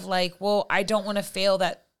almost kind of like, well, I don't want to fail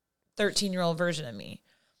that 13-year-old version of me.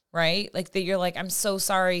 Right? Like that you're like, I'm so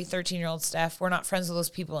sorry, 13-year-old Steph. We're not friends with those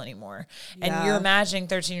people anymore. And you're imagining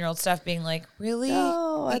 13-year-old Steph being like, really?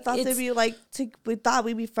 No, I thought they'd be like, we thought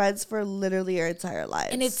we'd be friends for literally our entire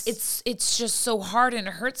lives. And it's just so hard and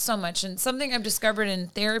it hurts so much. And something I've discovered in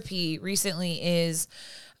therapy recently is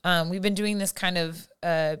we've been doing this kind of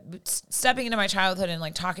stepping into my childhood and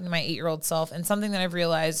like talking to my 8-year-old self. And something that I've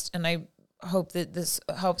realized, and I hope that this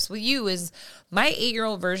helps with you, is my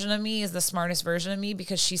 8-year-old version of me is the smartest version of me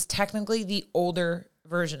because she's technically the older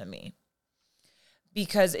version of me,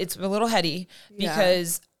 because it's a little heady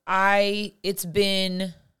because it's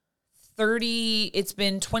been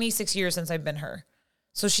 26 years since I've been her.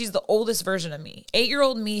 So she's the oldest version of me.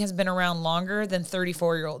 8-year-old me has been around longer than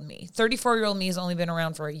 34-year-old me. 34-year-old me has only been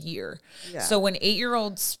around for a year. Yeah. So when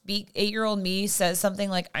 8-year-old me says something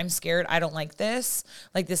like, I'm scared, I don't like this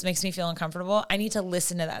makes me feel uncomfortable, I need to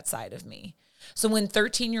listen to that side of me. So when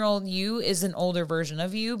 13-year-old you is an older version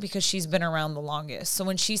of you because she's been around the longest. So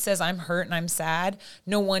when she says, I'm hurt and I'm sad,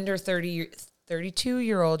 no wonder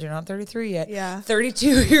 32-year-old, you're not 33 yet. Yeah.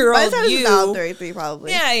 32-year-old you. About 33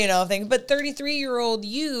 probably. Yeah, things. But 33-year-old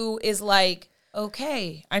you is like,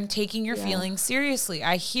 okay, I'm taking your feelings seriously.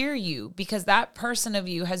 I hear you, because that person of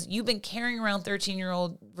you you've been carrying around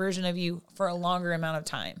 13-year-old version of you for a longer amount of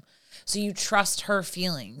time. So you trust her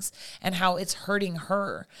feelings and how it's hurting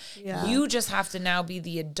her. Yeah. You just have to now be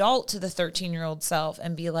the adult to the 13-year-old self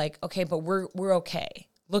and be like, okay, but we're okay.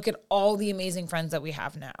 Look at all the amazing friends that we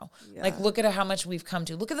have now. Yeah. Like, look at how much we've come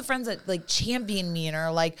to. Look at the friends that like champion me and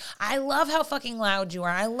are like, I love how fucking loud you are.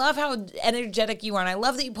 I love how energetic you are. And I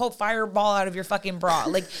love that you pull fireball out of your fucking bra.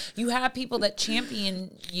 Like, you have people that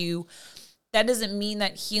champion you. That doesn't mean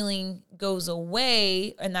that healing goes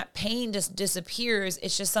away and that pain just disappears.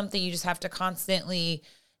 It's just something you just have to constantly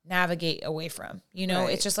navigate away from. Right.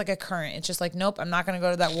 It's just like a current. It's just like, nope, I'm not going to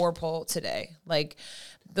go to that whirlpool today. Like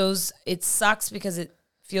it sucks because it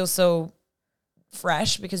feels so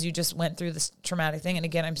fresh because you just went through this traumatic thing. And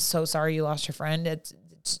again, I'm so sorry you lost your friend. It's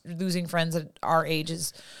losing friends at our age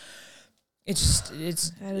it's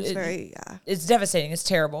devastating. It's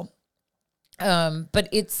terrible. But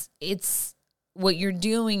it's what you're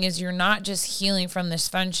doing is you're not just healing from this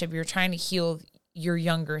friendship. You're trying to heal your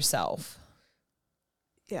younger self.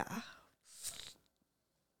 Yeah.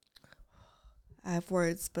 I have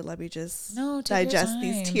words, but let me just digest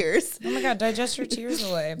these tears. Oh my God, digest your tears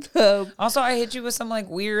away. Also, I hit you with some like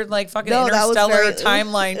weird, like fucking interstellar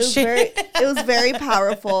timeline shit. It was very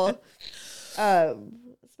powerful.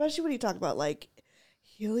 Especially when you talk about like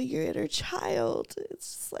healing your inner child.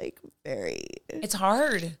 It's just like it's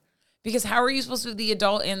hard because how are you supposed to be the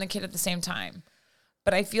adult and the kid at the same time?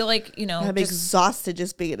 But I feel like, I'm exhausted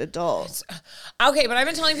just being an adult. Okay, but I've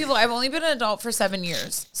been telling people I've only been an adult for 7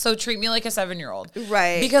 years. So treat me like a 7-year-old.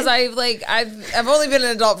 Right. Because I've only been an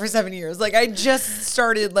adult for 7 years. Like, I just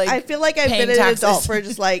started I feel like I've been an adult for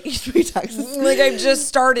just 3 taxes. Like, I've just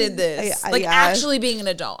started this. Actually being an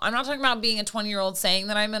adult. I'm not talking about being a 20-year-old saying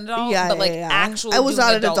that I'm an adult, actually I was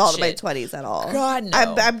not an adult shit. in my 20s at all. God,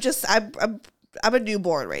 no. I'm a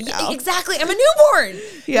newborn right now. Exactly. I'm a newborn.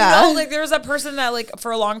 Yeah. There was that person that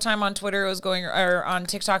for a long time on Twitter or on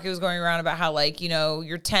TikTok, it was going around about how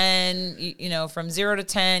you're 10, from 0 to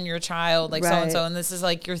 10, you're a child, so-and-so. And this is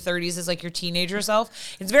your 30s is your teenager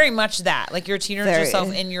self. It's very much that, your teenager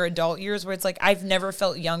self in your adult years where it's I've never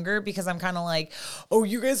felt younger because I'm kind of oh,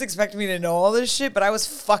 you guys expect me to know all this shit, but I was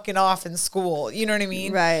fucking off in school. You know what I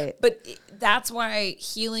mean? Right. But that's why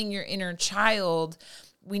healing your inner child,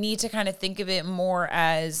 we need to kind of think of it more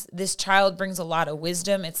as this child brings a lot of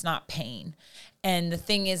wisdom. It's not pain. And the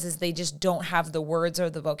thing is they just don't have the words or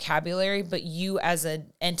the vocabulary, but you as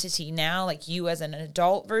an entity now, like you as an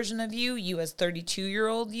adult version of you as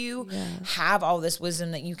 32-year-old you, have all this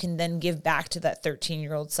wisdom that you can then give back to that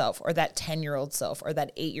 13-year-old self or that 10-year-old self or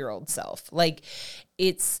that 8-year-old self. Like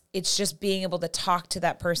it's just being able to talk to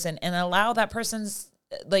that person and allow that person's,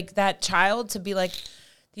 like that child to be like,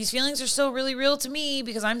 these feelings are still really real to me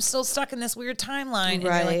because I'm still stuck in this weird timeline. And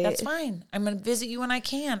you're like, that's fine. I'm going to visit you when I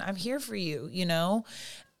can. I'm here for you, you know?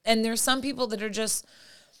 And there's some people that are just,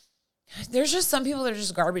 some people that are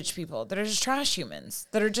just garbage people, that are just trash humans,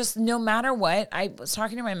 that are just, no matter what. I was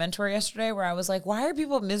talking to my mentor yesterday where I was like, why are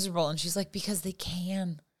people miserable? And she's like, because they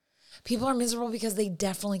can. People are miserable because they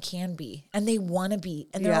definitely can be, and they want to be,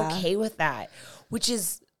 and they're okay with that, which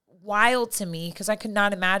is wild to me because I could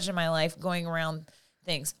not imagine my life going around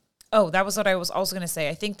things. Oh, that was what I was also going to say.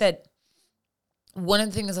 I think that one of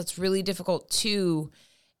the things that's really difficult too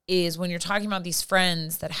is when you're talking about these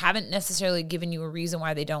friends that haven't necessarily given you a reason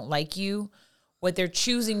why they don't like you, what they're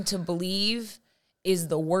choosing to believe is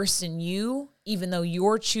the worst in you, even though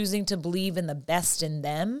you're choosing to believe in the best in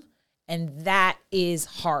them. And that is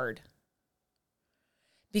hard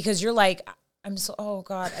because you're like, oh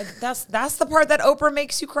God, that's the part that Oprah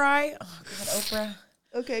makes you cry. Oh God, Oprah.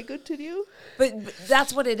 Okay, continue. But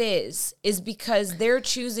that's what it is because they're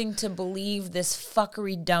choosing to believe this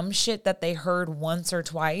fuckery dumb shit that they heard once or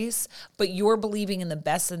twice, but you're believing in the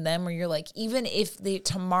best in them, where you're like, even if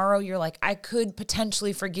tomorrow you're like, I could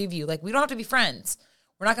potentially forgive you. Like, we don't have to be friends.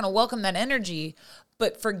 We're not going to welcome that energy,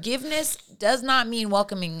 but forgiveness does not mean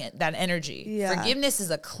welcoming that energy. Yeah. Forgiveness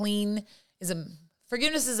is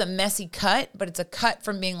Forgiveness is a messy cut, but it's a cut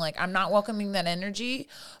from being like, I'm not welcoming that energy,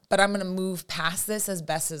 but I'm going to move past this as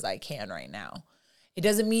best as I can right now. It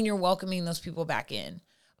doesn't mean you're welcoming those people back in,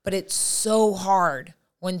 but it's so hard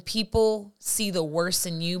when people see the worst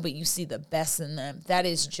in you, but you see the best in them. That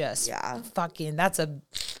is just that's a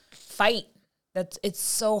fight. It's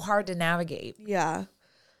so hard to navigate. Yeah.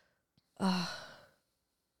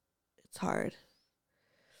 It's hard.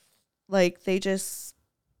 Like, they just,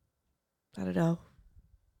 I don't know.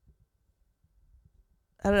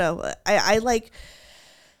 I like,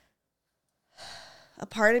 a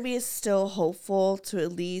part of me is still hopeful to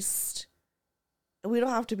at least, we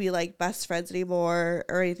don't have to be like best friends anymore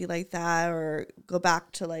or anything like that, or go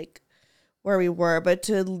back to like where we were, but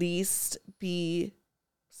to at least be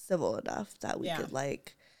civil enough that we could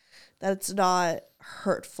like, that it's not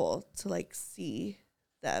hurtful to like see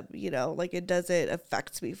them, you know, like it doesn't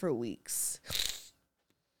affect me for weeks.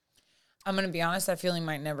 I'm going to be honest, that feeling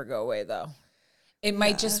might never go away though. It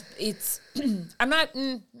might just, I'm not,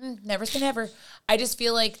 never say never. I just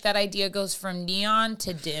feel like that idea goes from neon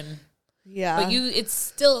to dim. Yeah. But it's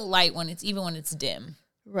still light even when it's dim.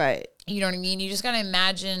 Right. You know what I mean? You just got to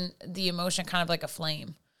imagine the emotion kind of like a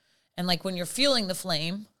flame. And like when you're feeling the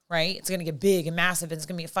flame, right, it's going to get big and massive. And it's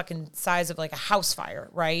going to be a fucking size of like a house fire,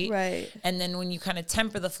 right? Right. And then when you kind of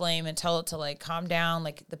temper the flame and tell it to like calm down,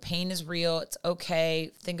 like the pain is real, it's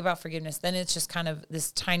okay, think about forgiveness, then it's just kind of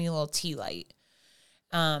this tiny little tea light.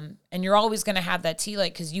 And you're always going to have that tea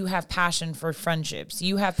light because you have passion for friendships.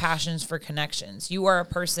 You have passions for connections. You are a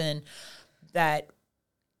person that,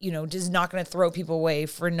 you know, is not going to throw people away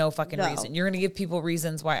for no fucking reason. You're going to give people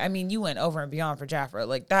reasons why. I mean, you went over and beyond for Jafra.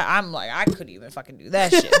 Like that, I'm like, I couldn't even fucking do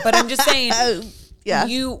that shit. But I'm just saying,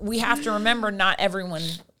 we have to remember not everyone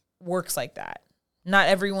works like that. Not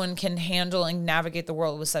everyone can handle and navigate the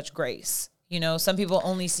world with such grace. You know, some people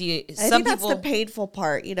only see it. I think that's the painful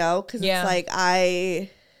part, you know, because it's like, I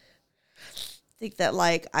think that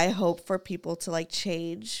like, I hope for people to like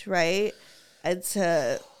change, right? And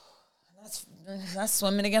to... That's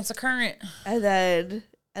swimming against the current. And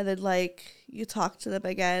then like, you talk to them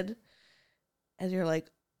again and you're like,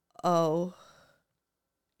 oh,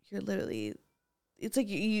 you're literally, it's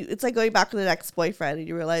like going back to the next boyfriend and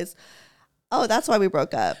you realize, oh, that's why we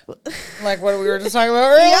broke up. Like what we were just talking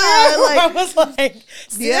about earlier. Yeah, like, I was like,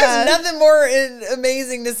 there's nothing more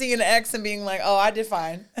amazing to see an ex and being like, oh, I did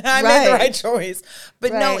fine. I made the right choice.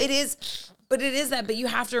 But no, it is that. But you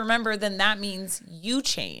have to remember, then that means you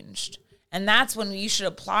changed. And that's when you should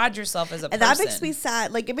applaud yourself as a person. And that makes me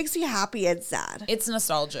sad. Like, it makes me happy and sad. It's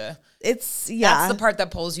nostalgia. That's the part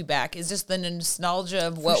that pulls you back. Is just the nostalgia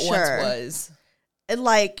of what once was. And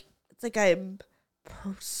like, it's like I'm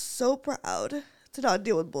so proud to not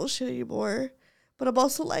deal with bullshit anymore. But I'm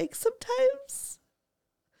also like, sometimes,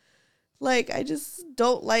 like, I just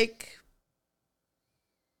don't like,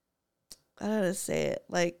 I don't know how to say it.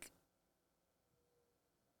 Like,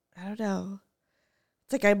 I don't know.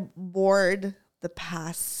 It's like I mourn the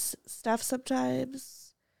past stuff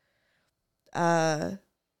sometimes.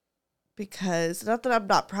 because not that I'm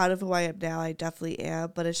not proud of who I am now, I definitely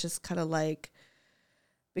am, but it's just kind of like,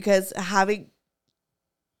 because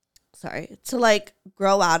to like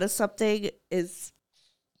grow out of something is,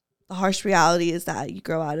 the harsh reality is that you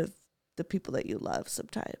grow out of the people that you love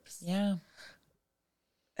sometimes. Yeah.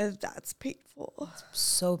 And that's painful. It's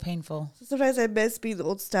so painful. So sometimes I miss being the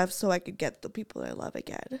old stuff so I could get the people I love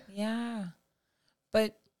again. Yeah.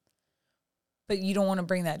 But you don't want to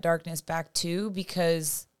bring that darkness back too,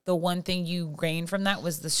 because the one thing you gained from that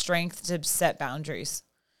was the strength to set boundaries.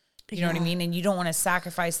 You know what I mean? And you don't want to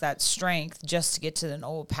sacrifice that strength just to get to an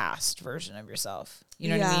old past version of yourself. You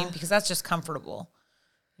know what I mean? Because that's just comfortable.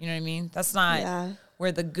 You know what I mean? That's not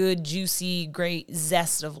where the good, juicy, great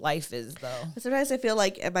zest of life is, though. Sometimes I feel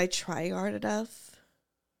like, am I trying hard enough?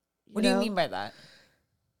 What do you mean by that?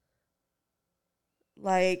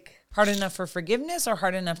 Like, hard enough for forgiveness or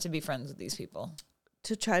hard enough to be friends with these people?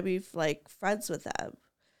 To try to be like friends with them.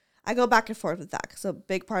 I go back and forth with that. So a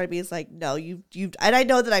big part of me is like, no, you, and I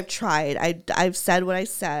know that I've tried. I've said what I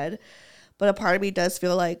said, but a part of me does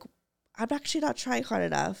feel like I'm actually not trying hard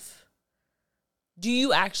enough. Do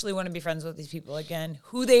you actually want to be friends with these people again?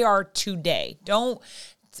 Who they are today? Don't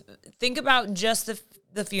think about just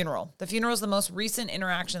the funeral. The funeral is the most recent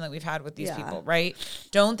interaction that we've had with these people, right?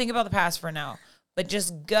 Don't think about the past for now, but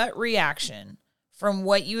just gut reaction from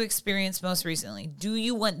what you experienced most recently. Do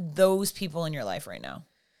you want those people in your life right now?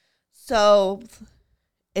 So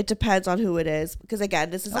it depends on who it is, because again,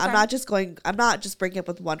 this is I'm not just breaking up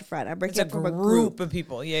with one friend. I'm breaking up from a group of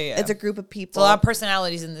people. Yeah. It's a group of people. It's a lot of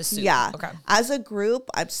personalities in this soup. Yeah. Okay. As a group,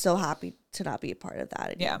 I'm so happy to not be a part of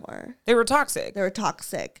that anymore. Yeah. They were toxic.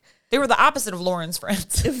 They were the opposite of Lauren's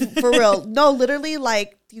friends. For real. No, literally,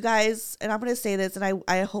 like, you guys, and I'm going to say this, and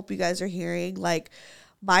I hope you guys are hearing, like,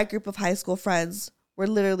 my group of high school friends were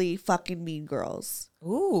literally fucking mean girls.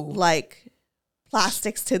 Ooh. Like,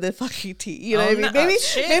 plastics to the fucking T. You know what I mean? No,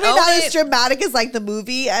 maybe not as dramatic as like the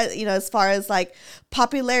movie, you know, as far as like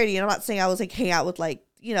popularity. And I'm not saying I was like hang out with like,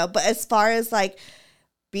 you know, but as far as like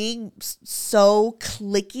being so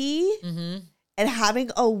cliquey and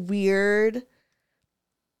having a weird,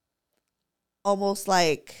 almost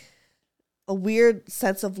like a weird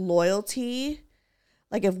sense of loyalty.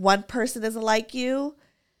 Like if one person doesn't like you,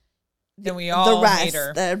 then we all hate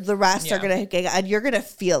her. The rest are going to, and you're going to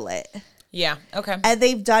feel it. Yeah. Okay. And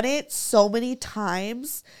they've done it so many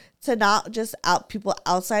times to not just out people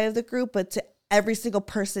outside of the group, but to every single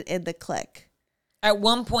person in the clique. At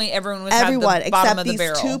one point, everyone was everyone the bottom except of the these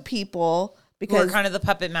barrel. two people, because who are kind of the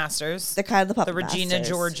puppet masters. They're kind of the puppet masters. The Regina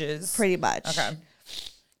masters, Georges. pretty much. Okay.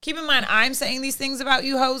 Keep in mind, I'm saying these things about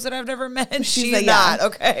you hoes that I've never met. She's like, not.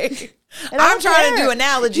 Okay. I'm trying to do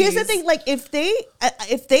analogies. Here's the thing: like, if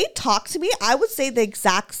they talk to me, I would say the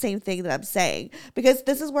exact same thing that I'm saying, because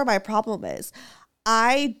this is where my problem is.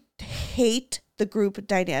 I hate the group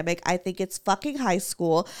dynamic. I think it's fucking high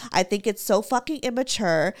school. I think it's so fucking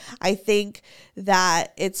immature. I think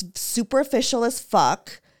that it's superficial as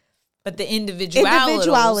fuck. But the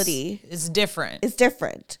individuality is different. It's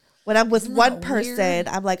different. When I'm with one person,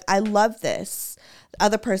 I'm like, I love this. The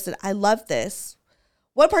other person, I love this.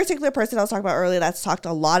 One particular person I was talking about earlier that's talked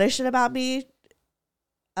a lot of shit about me.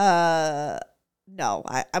 No,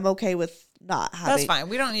 I'm okay with not having. That's fine.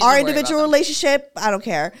 We don't need our to individual relationship. I don't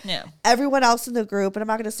care. Yeah. Everyone else in the group, and I'm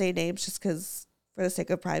not going to say names just because for the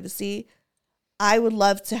sake of privacy, I would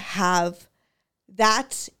love to have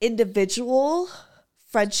that individual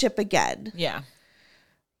friendship again. Yeah.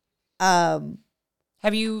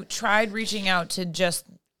 Have you tried reaching out to just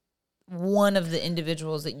one of the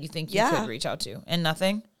individuals that you think you could reach out to, and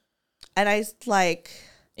nothing? And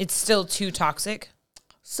it's still too toxic.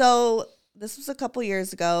 So this was a couple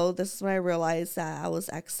years ago. This is when I realized that I was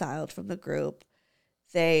exiled from the group.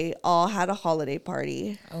 They all had a holiday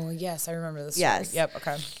party. Oh, yes. I remember this. Yes. Yep.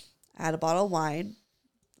 Okay. I had a bottle of wine.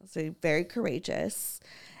 I was very courageous.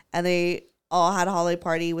 And they all had a holiday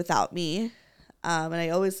party without me. And I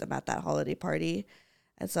always am at that holiday party.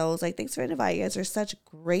 And so I was like, thanks for inviting. You guys are such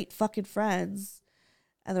great fucking friends.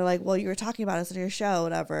 And they're like, well, you were talking about us on your show,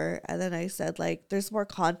 whatever. And then I said, like, there's more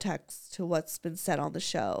context to what's been said on the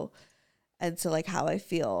show and to, like, how I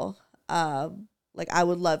feel. Like, I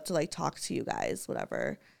would love to, like, talk to you guys,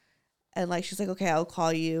 whatever. And, like, she's like, okay, I'll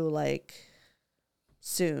call you, like,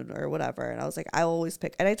 soon or whatever. And I was like, I'll always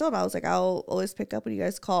pick. And I told him, I was like, I'll always pick up when you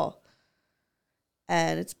guys call.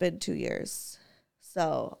 And it's been 2 years.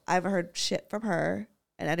 So I haven't heard shit from her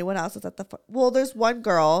and anyone else that's at the well, there's one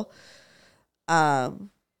girl. Her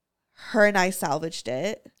and I salvaged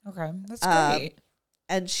it. Okay, that's great.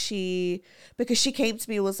 And because she came to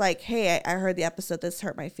me, was like, hey, I heard the episode. This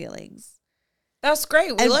hurt my feelings. That's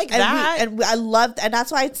great. We like that. I love, and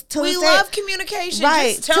that's why we love communication.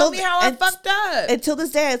 Right. Just tell me how I fucked up. Until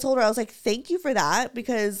this day, I told her, I was like, thank you for that,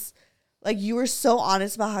 because like you were so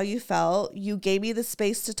honest about how you felt. You gave me the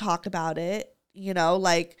space to talk about it, you know,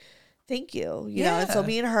 like, thank you, you know. And so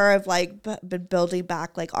me and her have like been building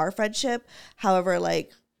back like our friendship. However,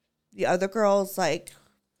 like the other girls, like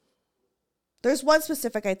there's one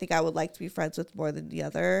specific I think I would like to be friends with more than the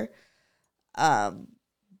other.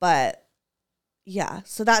 But yeah,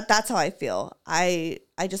 so that's how I feel. I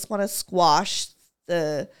just want to squash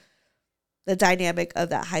the dynamic of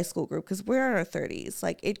that high school group, because we're in our 30s.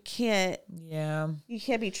 Like you can't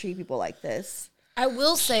be treating people like this. I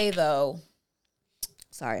will say though,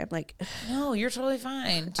 sorry, I'm like, no, you're totally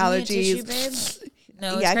fine. Do allergies, you need a tissue, babe?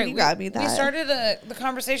 No, it's yeah, great. can you grab me that? We started the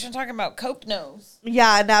conversation talking about Coke Nose.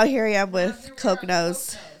 Yeah, now here I am with Coke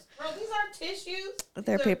Nose. Bro, these aren't tissues.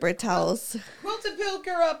 They're paper towels. Quilted Pill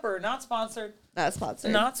Cure Upper, not sponsored. Not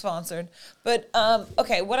sponsored. Not sponsored. But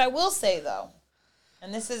okay, what I will say though,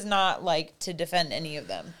 and this is not like to defend any of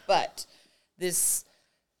them, but this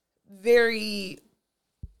very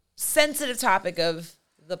sensitive topic of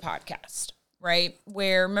the podcast, right?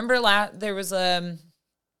 Where remember there was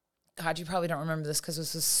God, you probably don't remember this because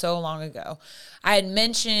this was so long ago. I had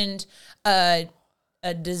mentioned a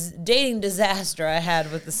dating disaster I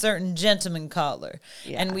had with a certain gentleman caller.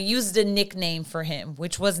 Yeah. And we used a nickname for him,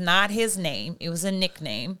 which was not his name. It was a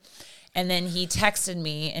nickname. And then he texted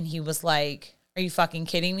me and he was like, are you fucking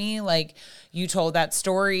kidding me? Like, you told that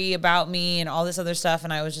story about me and all this other stuff.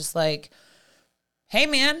 And I was just like, hey,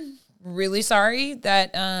 man, really sorry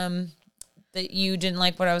that that you didn't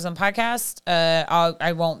like what I was on podcast.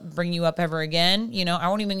 I won't bring you up ever again. You know, I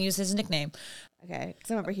won't even use his nickname. Okay, because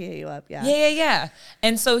I remember he hit you up, yeah. Yeah.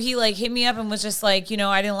 And so he like hit me up and was just like, you know,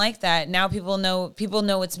 I didn't like that. Now people know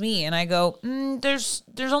it's me. And I go, there's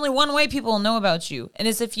only one way people will know about you. And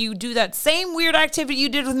it's if you do that same weird activity you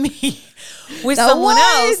did with me with someone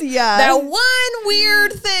else. Yeah. That one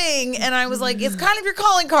weird thing. And I was like, it's kind of your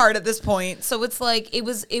calling card at this point. So it's like, it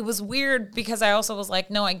was weird because I also was like,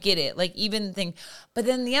 no, I get it. Like even thing. But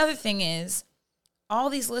then the other thing is all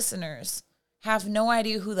these listeners have no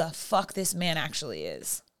idea who the fuck this man actually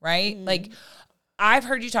is, right? Like, I've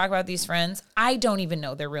heard you talk about these friends. I don't even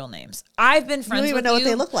know their real names. I've been friends with you. You don't even know what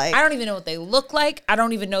they look like. I don't even know what they look like. I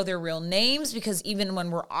don't even know their real names because even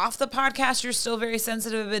when we're off the podcast, you're still very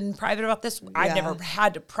sensitive and private about this. Yeah. I've never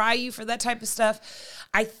had to pry you for that type of stuff.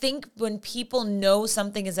 I think when people know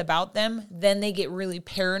something is about them, then they get really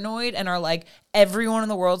paranoid and are like, everyone in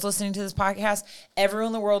the world's listening to this podcast. Everyone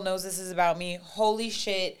in the world knows this is about me. Holy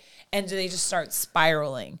shit. And they just start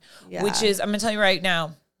spiraling, which is, I'm going to tell you right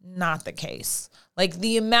now, not the case. Like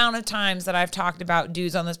the amount of times that I've talked about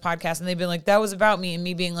dudes on this podcast and they've been like, that was about me. And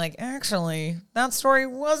me being like, actually, that story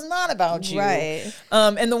was not about you. Right.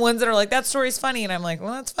 And the ones that are like, that story's funny. And I'm like,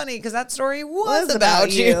 well, that's funny because that story was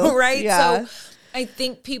about you. Right. Yeah. So I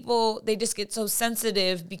think people, they just get so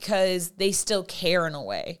sensitive because they still care in a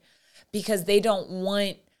way because they don't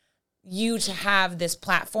want you to have this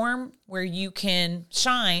platform where you can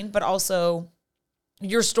shine, but also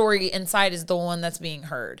your story inside is the one that's being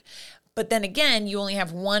heard. But then again, you only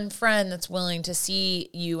have one friend that's willing to see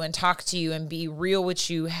you and talk to you and be real with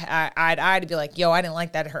you eye to eye to be like, yo, I didn't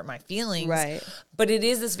like that. It hurt my feelings. Right. But it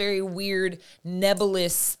is this very weird,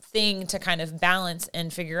 nebulous thing to kind of balance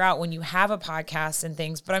and figure out when you have a podcast and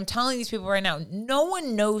things. But I'm telling these people right now, no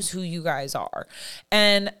one knows who you guys are.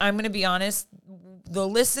 And I'm going to be honest, the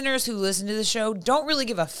listeners who listen to the show don't really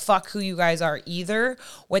give a fuck who you guys are either.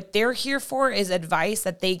 What they're here for is advice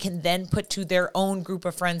that they can then put to their own group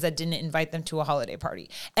of friends that didn't invite them to a holiday party.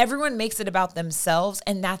 Everyone makes it about themselves,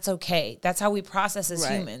 and that's okay. That's how we process as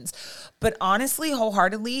humans. But honestly,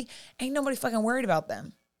 wholeheartedly, ain't nobody fucking worried about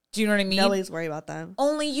them. Do you know what I mean? Nobody's worried about them.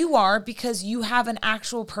 Only you are because you have an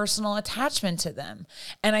actual personal attachment to them.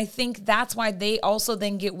 And I think that's why they also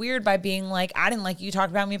then get weird by being like, I didn't like you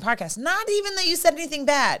talked about me in podcast. Not even that you said anything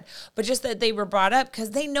bad, but just that they were brought up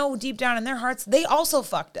because they know deep down in their hearts, they also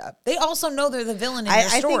fucked up. They also know they're the villain in your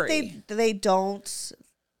story. I think they don't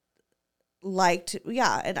like to,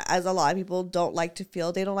 and as a lot of people don't like to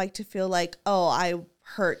feel, they don't like to feel like, oh, I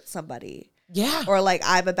hurt somebody. Yeah. Or like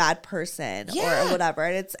I'm a bad person or whatever.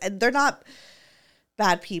 And they're not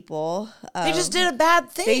bad people. They just did a bad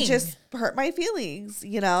thing. They just hurt my feelings,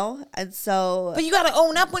 you know? And so. But you got to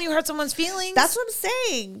own up when you hurt someone's feelings. That's what I'm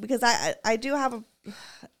saying. Because I do have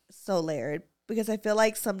so layered. Because I feel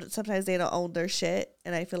like sometimes they don't own their shit.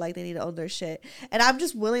 And I feel like they need to own their shit. And I'm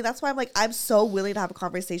just willing. That's why I'm like, I'm so willing to have a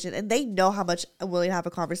conversation. And they know how much I'm willing to have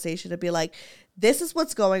a conversation to be like, this is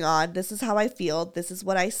what's going on. This is how I feel. This is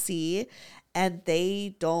what I see. and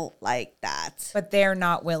they don't like that. But they're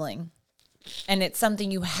not willing. And it's something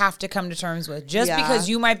you have to come to terms with. Just Yeah. because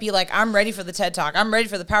you might be like, I'm ready for the TED Talk. I'm ready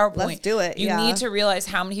for the PowerPoint. Let's do it. You Yeah. need to realize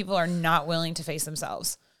how many people are not willing to face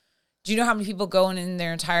themselves. Do you know how many people go in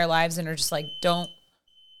their entire lives and are just like, don't.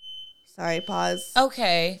 Sorry, pause.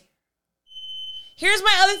 Okay. Here's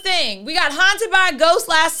my other thing. We got haunted by a ghost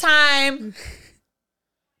last time.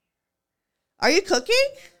 Are you cooking?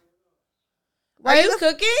 Are you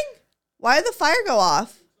cooking? Why did the fire go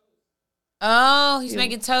off? Oh, he's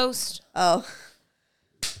making toast. Oh.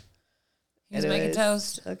 He's Anyways, making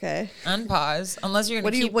toast. Okay. Unpause. Unless you're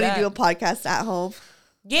going to keep What do that. you do a podcast at home?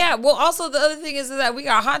 Yeah, well, also the other thing is that we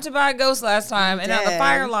got haunted by a ghost last time and now the Damn.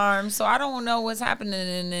 fire alarm, so I don't know what's happening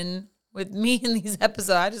in with me in these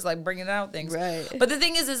episodes. I just like bringing out things. Right. But the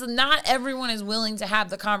thing is not everyone is willing to have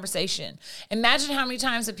the conversation. Imagine how many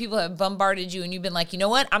times that people have bombarded you and you've been like, you know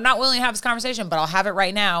what? I'm not willing to have this conversation, but I'll have it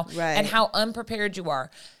right now. Right. And how unprepared you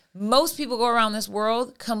are. Most people go around this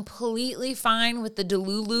world completely fine with the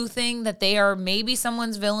Delulu thing that they are maybe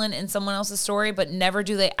someone's villain in someone else's story, but never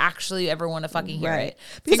do they actually ever want to fucking hear it.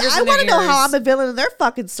 Because Fingers I in their want to know how ears. I'm a villain in their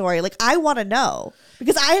fucking story. Like, I want to know.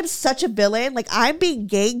 Because I am such a villain. Like, I'm being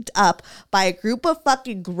ganged up by a group of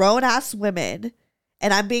fucking grown-ass women,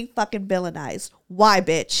 and I'm being fucking villainized. Why,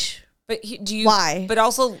 bitch? But do you? Why?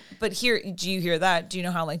 But here, do you hear that? Do you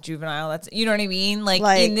know how like juvenile that's? You know what I mean? Like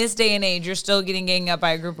in this day and age, you're still getting ganged up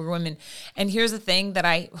by a group of women. And here's the thing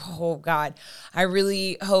that oh God, I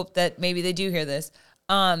really hope that maybe they do hear this.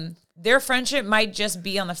 Their friendship might just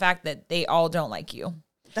be on the fact that they all don't like you.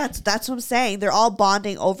 That's what I'm saying. They're all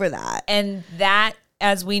bonding over that. And that,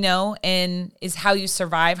 as we know, is how you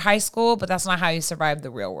survive high school. But that's not how you survive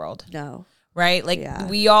the real world. No. Right? Like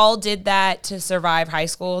we all did that to survive high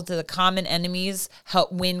school, to the common enemies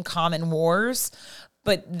help win common wars.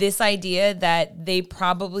 But this idea that they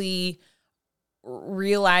probably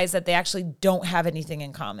realize that they actually don't have anything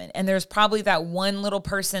in common. And there's probably that one little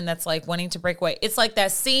person that's like wanting to break away. It's like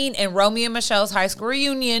that scene in Romeo and Michelle's high school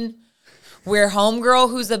reunion where homegirl,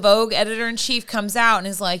 who's the Vogue editor-in-chief, comes out and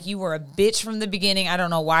is like, you were a bitch from the beginning. I don't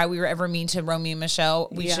know why we were ever mean to Romeo and Michelle.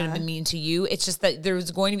 We should have been mean to you. It's just that there's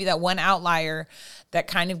going to be that one outlier that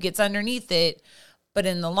kind of gets underneath it. But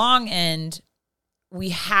in the long end, we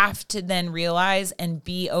have to then realize and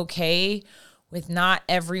be okay with not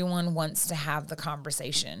everyone wants to have the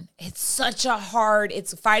conversation. It's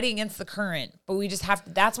fighting against the current, but we just have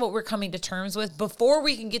to, that's what we're coming to terms with before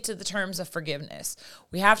we can get to the terms of forgiveness.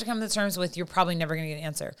 We have to come to terms with, you're probably never going to get an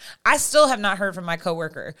answer. I still have not heard from my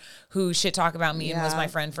coworker who shit talk about me and was my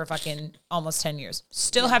friend for fucking almost 10 years.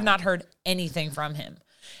 Still have not heard anything from him.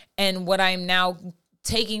 And what I'm now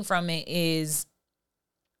taking from it is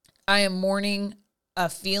I am mourning a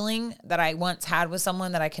feeling that I once had with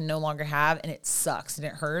someone that I can no longer have, and it sucks and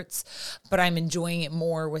it hurts, but I'm enjoying it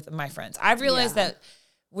more with my friends. I've realized that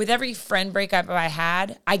with every friend breakup I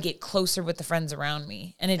had, I get closer with the friends around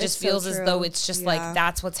me, and it just feels as though it's just like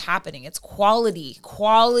that's what's happening. It's quality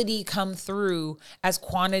come through as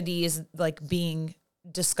quantity is like being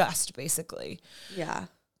discussed, basically. Yeah.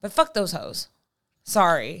 But fuck those hoes.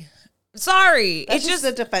 Sorry. It's just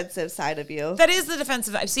the defensive side of you. That is the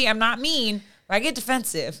defensive. See, I'm not mean. I get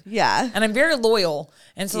defensive. Yeah. And I'm very loyal.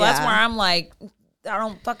 And so that's where I'm like, I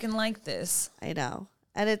don't fucking like this. I know.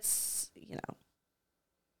 And it's,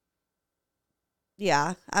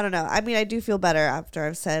 yeah, I don't know. I mean, I do feel better after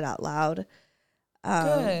I've said it out loud.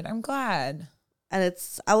 Good. I'm glad. And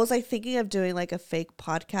I was like thinking of doing like a fake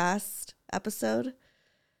podcast episode.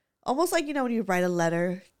 Almost like, when you write a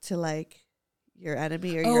letter to like your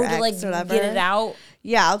enemy or your ex like or whatever. Get it out.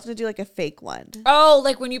 Yeah, I was gonna do like a fake one. Oh,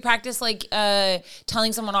 like when you practice like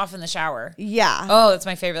telling someone off in the shower. Yeah. Oh, that's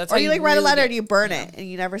my favorite. That's or how you like write really a letter and you burn it and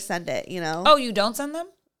you never send it. Oh, you don't send them?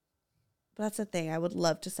 But that's the thing. I would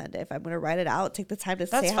love to send it. If I'm gonna write it out, take the time to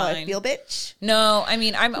That's say how I fine. feel, bitch. No, I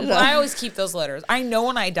mean I always keep those letters. I know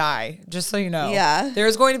when I die, just so you know. Yeah.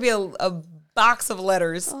 There's going to be a box of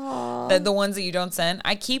letters that the ones that you don't send.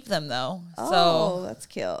 I keep them though. Oh, that's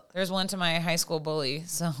cute. There's one to my high school bully.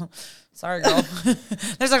 So sorry, girl.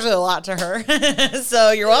 There's actually a lot to her.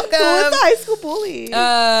 So you're welcome. Who was the high school bully?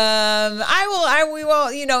 We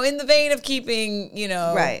will, in the vein of keeping,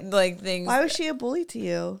 right. like things. Why was she a bully to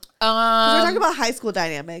you? We're talking about high school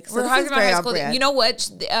dynamics. So We're talking about high school. brand. You know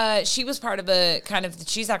what? She was part of a kind of,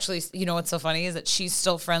 she's actually, what's so funny is that she's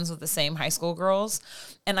still friends with the same high school girls.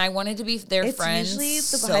 And I wanted to be their friends. Usually the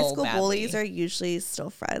so high school badly. bullies are usually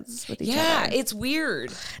still friends with each other. Yeah, it's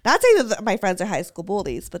weird. Not saying that my friends are high school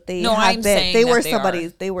bullies, but they have I'm saying they that were they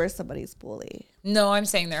somebody's are. they were somebody's bully. No, I'm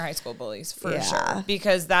saying they're high school bullies for Yeah. sure,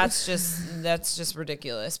 because that's just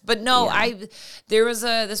ridiculous. But no, Yeah. there was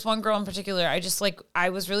this one girl in particular. I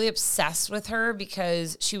was really obsessed with her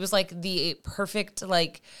because she was like the perfect,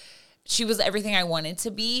 like, she was everything I wanted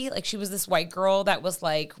to be. Like, she was this white girl that was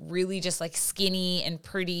like really just like skinny and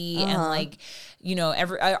pretty and like, you know,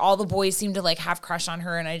 all the boys seemed to like have crush on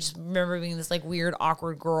her. And I just remember being this like weird,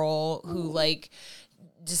 awkward girl who like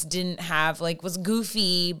just didn't have, like, was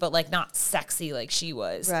goofy, but like not sexy like she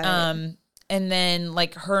was. Right. And then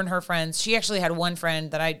like her and her friends, she actually had one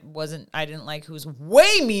friend that I didn't like, who was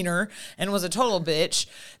way meaner and was a total bitch.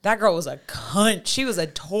 That girl was a cunt. She was a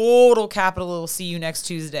total capital little see you next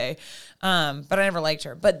Tuesday. But I never liked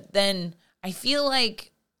her. But then I feel like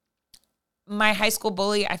my high school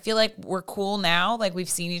bully, I feel like we're cool now. Like, we've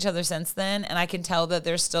seen each other since then. And I can tell that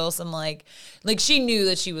there's still some like she knew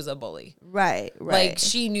that she was a bully. Right. Like,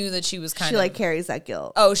 she knew that she was she like carries that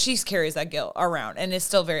guilt. Oh, she carries that guilt around, and it's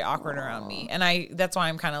still very awkward around me. And that's why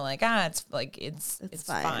I'm kind of like, it's like, it's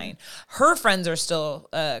fine. Her friends are still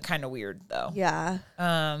kind of weird though. Yeah.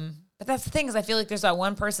 But that's the thing, is I feel like there's that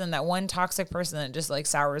one person, that one toxic person that just like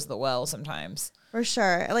sours the well sometimes. For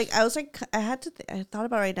sure. Like, I was like, I thought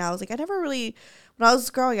about it right now. I was like, I never really, when I was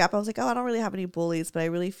growing up, I was like, oh, I don't really have any bullies, but I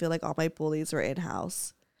really feel like all my bullies were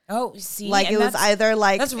in-house. Oh, see, like, it was either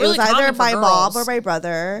like, that's it really was either common for my girls. mom or my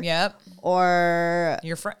brother. Yep. Or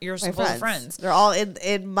your my friends. They're all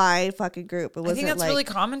in my fucking group. It wasn't, I think that's like, really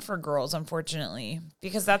common for girls, unfortunately,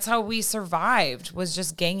 because that's how we survived, was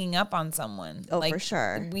just ganging up on someone. Oh, like, for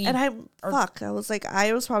sure. I was like,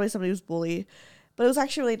 I was probably somebody who's bully, but it was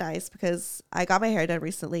actually really nice because I got my hair done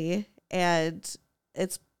recently, and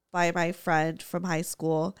it's by my friend from high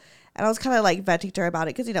school. And I was kind of like venting to her about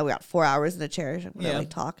it because, you know, we got 4 hours in a chair and we like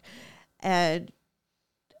talk. And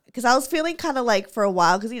because I was feeling kind of like, for a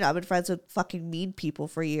while, because, you know, I've been friends with fucking mean people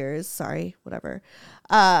for years. Sorry, whatever.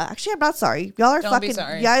 Actually, I'm not sorry. Y'all are Don't be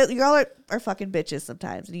sorry. Yeah, y'all are fucking bitches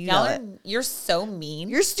sometimes, and you know it. You're so mean.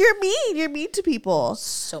 You're mean. You're mean to people.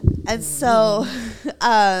 So and so,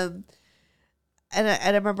 and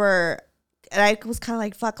I remember, and I was kind of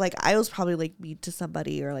like, fuck, like, I was probably like mean to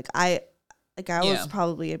somebody, or like I was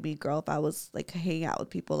probably a mean girl if I was like hanging out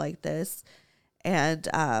with people like this. And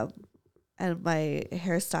my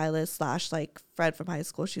hairstylist / like friend from high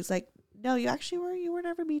school, she's like, no, you were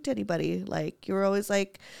never mean to anybody. Like, you were always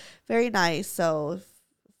like very nice. So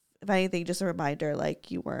if anything, just a reminder,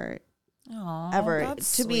 like, you weren't ever,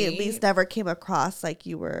 to me at least, never came across like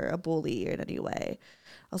you were a bully in any way.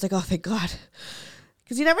 I was like, oh, thank God.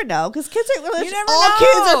 Because you never know. Because kids are really, kids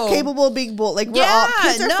are capable of being bullied. Like,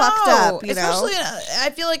 kids are fucked up, you know? Especially, I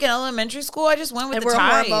feel like in elementary school, I just went with the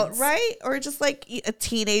tides. Right? Or just like a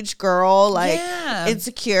teenage girl, like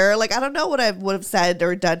insecure. Like, I don't know what I would have said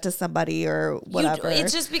or done to somebody or whatever.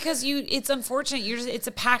 It's just because it's unfortunate. It's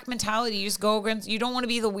a pack mentality. You just go against, you don't want to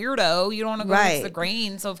be the weirdo. You don't want to go against the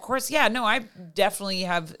grain. So, of course, I definitely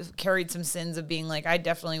have carried some sins of being like, I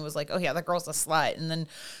definitely was like, oh yeah, that girl's a slut. And then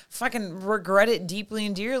fucking regret it deeply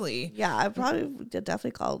and dearly. Yeah, I probably definitely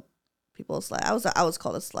called people a slut. I was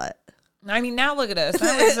called a slut. I mean, now look at us.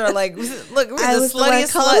 Now we are like, look, we're I the was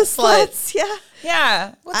sluttiest sluts. Yeah.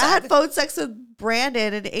 Yeah. I had phone sex with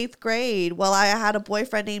Brandon in 8th grade while I had a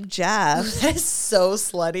boyfriend named Jeff. That is so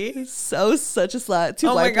slutty. Such a slut.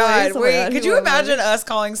 Oh my God. Wait, could you imagine us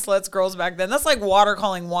calling sluts girls back then? That's like water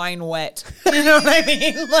calling wine wet. You know what I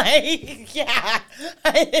mean? Like, yeah.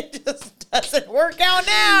 It just doesn't work out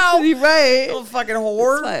now. Right. Little fucking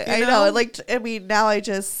whore. I know. Like, I mean, now I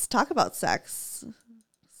just talk about sex.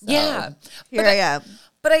 So, yeah. Here I am.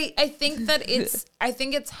 But I think that it's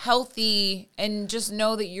healthy, and just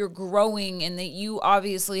know that you're growing, and that you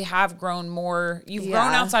obviously have grown more. You've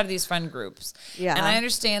grown outside of these friend groups. Yeah. And I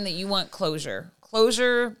understand that you want closure.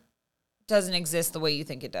 Closure doesn't exist the way you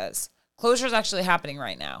think it does. Closure is actually happening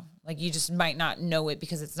right now. Like, you just might not know it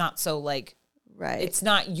because it's not so like, right. It's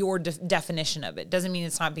not your definition of it. Doesn't mean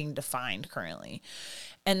it's not being defined currently.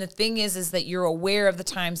 And the thing is that you're aware of the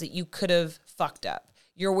times that you could have fucked up.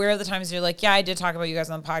 You're aware of the times you're like, yeah, I did talk about you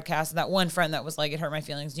guys on the podcast. And that one friend that was like, it hurt my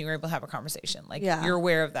feelings. And you were able to have a conversation. Like, you're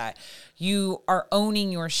aware of that. You are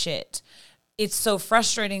owning your shit. It's so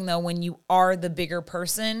frustrating, though, when you are the bigger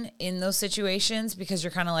person in those situations, because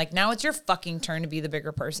you're kind of like, now it's your fucking turn to be the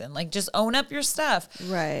bigger person. Like, just own up your stuff.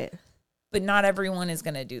 Right. But not everyone is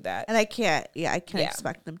going to do that. And I can't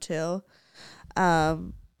expect them to. I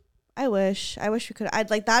wish we could.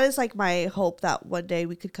 That is like my hope, that one day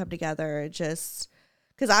we could come together and just,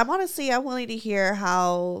 because I'm willing to hear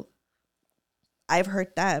how I've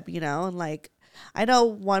hurt them, you know? And like, I know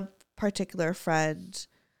one particular friend,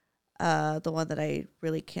 the one that I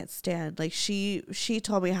really can't stand. Like she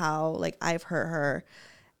told me how like I've hurt her,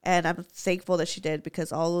 and I'm thankful that she did,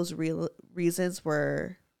 because all those real reasons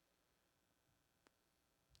were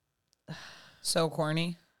so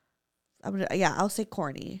corny. I'll say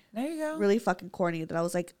corny. There you go. Really fucking corny. That I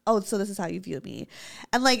was like, oh, so this is how you view me.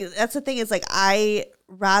 And like, that's the thing, is like, I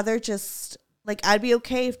rather just like, I'd be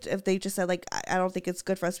okay if they just said like, I don't think it's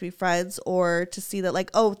good for us to be friends, or to see that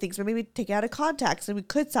like, oh, things were maybe taken out of context and we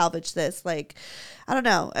could salvage this. Like, I don't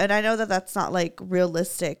know. And I know that that's not like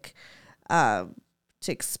realistic to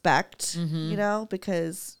expect, you know,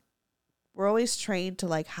 because we're always trained to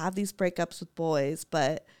like have these breakups with boys,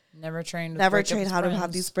 but never trained how to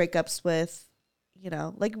have these breakups with, you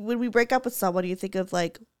know, like when we break up with someone, you think of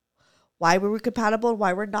like, why were we compatible and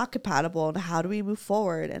why we're not compatible, and how do we move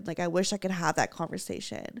forward? And like, I wish I could have that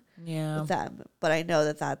conversation with them, but I know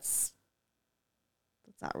that that's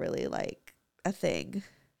not really like a thing.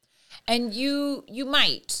 And you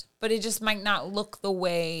might, but it just might not look the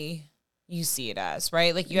way you see it as,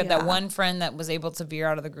 right? Like you had that one friend that was able to veer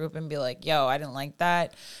out of the group and be like, yo, I didn't like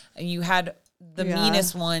that. And you had the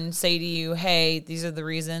meanest one say to you, hey, these are the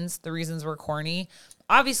reasons. The reasons were corny.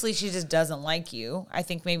 Obviously, she just doesn't like you. I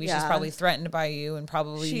think maybe she's probably threatened by you, and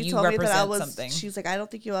probably you represent something. She's like, I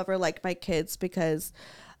don't think you'll ever like my kids because,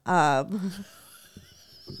 no,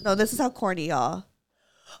 this is how corny, y'all.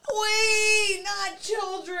 Wait, not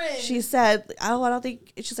children. She said, I don't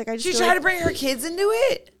think, she's like, she tried to bring her kids into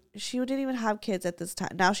it. She didn't even have kids at this time.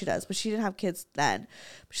 Now she does, but she didn't have kids then.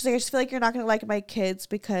 But she's like, I just feel like you're not going to like my kids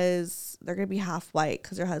because they're going to be half white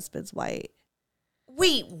because her husband's white.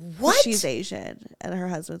 Wait, what? She's Asian and her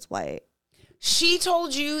husband's white. She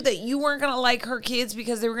told you that you weren't going to like her kids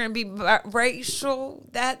because they were going to be racial?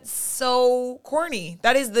 That's so corny.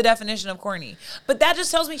 That is the definition of corny. But that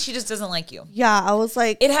just tells me she just doesn't like you. Yeah, I was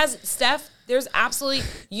like... It has... Steph, there's absolutely...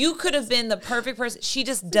 You could have been the perfect person. She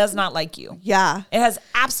just does not like you. Yeah. It has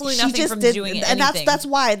absolutely nothing from doing anything. And that's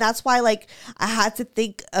why. That's why, like, I had to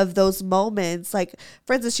think of those moments. Like,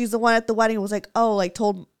 for instance, she's the one at the wedding who was like, oh, like,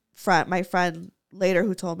 told my friend... later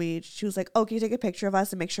who told me, she was like, oh, can you take a picture of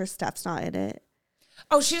us and make sure Steph's not in it?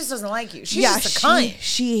 Oh, she just doesn't like you. She's just a cunt.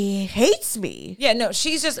 She hates me. Yeah, no,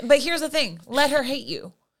 she's just, but here's the thing. Let her hate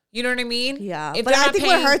you. You know what I mean? Yeah. But I think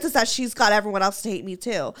what hurts is that she's got everyone else to hate me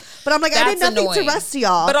too. But I'm like, I did nothing to rest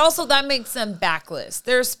y'all. But also that makes them backless.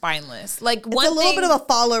 They're spineless. Like it's a little bit of a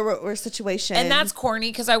follower situation. And that's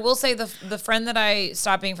corny, because I will say the friend that I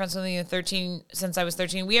stopped being friends with since I was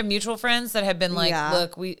 13, we have mutual friends that have been like,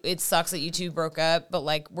 look, it sucks that you two broke up, but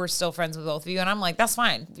like we're still friends with both of you. And I'm like, that's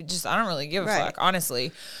fine. I don't really give a fuck,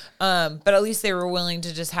 honestly. But at least they were willing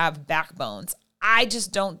to just have backbones. I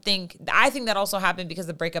just don't think, I think that also happened because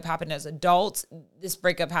the breakup happened as adults. This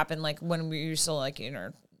breakup happened like when we were still like in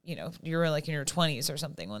our, you know, you were like in your 20s or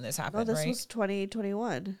something when this happened, right? No, this was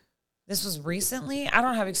 2021. This was recently? I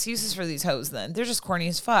don't have excuses for these hoes then. They're just corny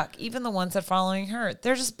as fuck. Even the ones that following her,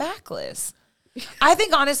 they're just backless. I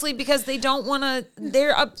think honestly because they don't want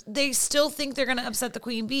to, they still think they're going to upset the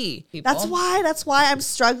queen bee. People. That's why I'm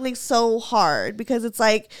struggling so hard, because it's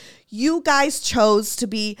like you guys chose to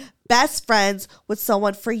be best friends with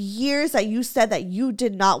someone for years that you said that you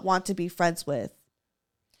did not want to be friends with.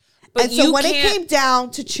 But and so when it came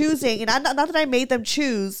down to choosing, and not that I made them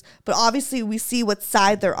choose, but obviously we see what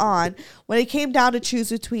side they're on. When it came down to choose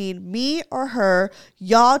between me or her,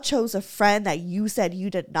 y'all chose a friend that you said you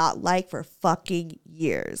did not like for fucking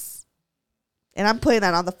years. And I'm putting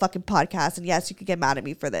that on the fucking podcast. And yes, you could get mad at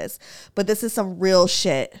me for this, but this is some real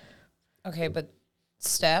shit. Okay, but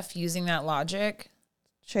Steph, using that logic.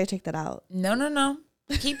 Should I take that out? No.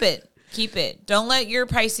 Keep it. Keep it. Don't let your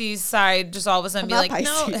Pisces side just all of a sudden be like,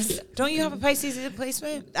 Pisces. No, don't you have a Pisces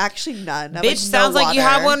placement? Actually, none. Bitch, sounds like you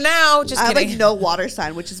have one now. Just kidding. I have like no water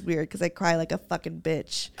sign, which is weird because I cry like a fucking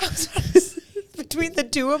bitch. Between the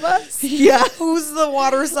two of us? Yeah. Who's the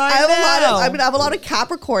water sign I have a lot of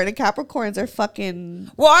Capricorn, and Capricorns are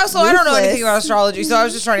fucking Well, also, ruthless. I don't know anything about astrology, so I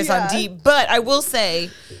was just trying to sound deep. But I will say...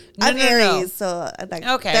 I'm Aries, so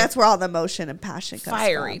okay. That's where all the emotion and passion comes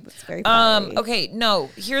from. It's very fiery. Okay,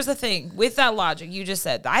 no, here's the thing. With that logic, you just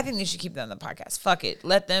said, I think they should keep them on the podcast. Fuck it.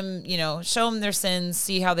 Let them, show them their sins,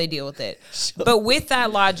 see how they deal with it. But with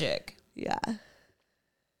that logic... Yeah.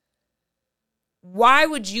 Why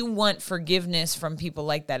would you want forgiveness from people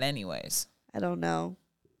like that anyways? I don't know.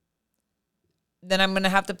 Then I'm going to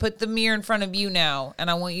have to put the mirror in front of you now,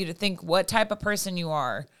 and I want you to think what type of person you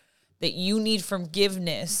are that you need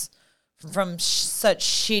forgiveness from such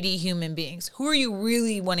shitty human beings. Who are you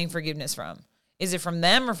really wanting forgiveness from? Is it from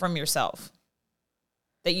them or from yourself?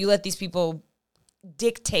 That you let these people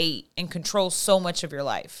dictate and control so much of your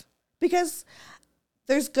life? Because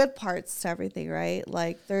there's good parts to everything, right?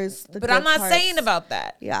 Like there's the But good I'm not parts. saying about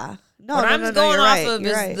that. Yeah. No, What no, I'm no, going you're off right. of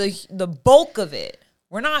You're is right. the bulk of it.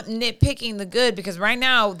 We're not nitpicking the good because right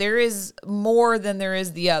now there is more than there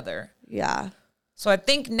is the other. Yeah. So I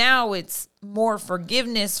think now it's more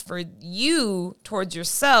forgiveness for you towards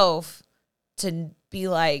yourself to be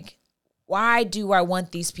like, why do I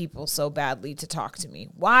want these people so badly to talk to me?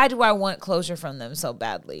 Why do I want closure from them so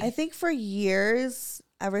badly? I think for years,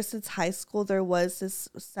 ever since high school, there was this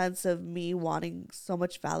sense of me wanting so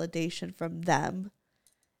much validation from them.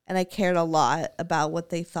 And I cared a lot about what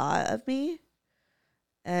they thought of me.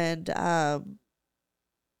 And I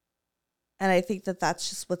think that that's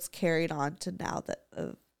just what's carried on to now that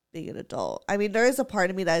of being an adult. I mean, there is a part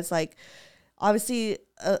of me that is like, obviously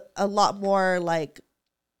a lot more like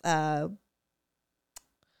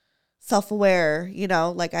self-aware, you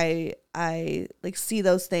know, like I like see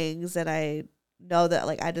those things and I know that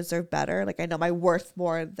like I deserve better. Like I know my worth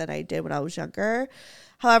more than I did when I was younger.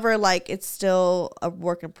 However, like it's still a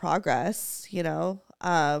work in progress, you know,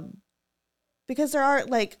 because there are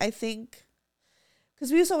like, I think,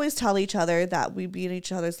 because we used to always tell each other that we'd be in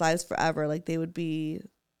each other's lives forever. Like they would be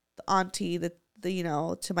the auntie, the you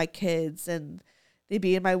know, to my kids, and they'd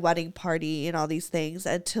be in my wedding party and all these things.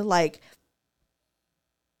 And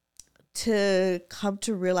to come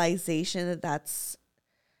to realization that that's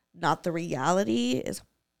not the reality is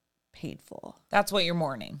painful. That's what you're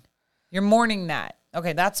mourning. You're mourning that.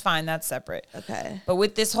 Okay, that's fine. That's separate. Okay. But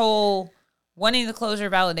with this whole wanting the closure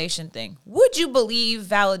validation thing, would you believe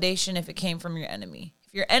validation if it came from your enemy?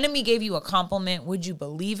 If your enemy gave you a compliment, would you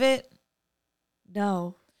believe it?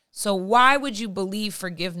 No. So why would you believe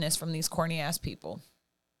forgiveness from these corny ass people?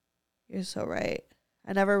 You're so right.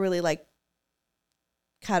 I never really like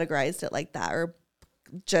categorized it like that or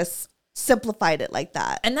just simplified it like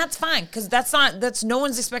that. And that's fine, because that's no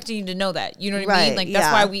one's expecting you to know that. You know what I Right, mean? Like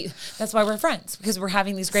yeah. that's why we're friends, because we're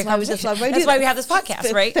having these great That's why- conversations. that's why we That's do why this. we have this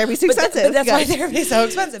podcast, right? Therapy's But expensive, but that's why guys. therapy's so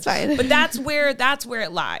expensive. It's fine. But that's where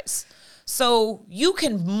it lies. So you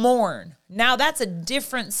can mourn. Now that's a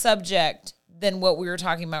different subject than what we were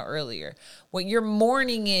talking about earlier. What you're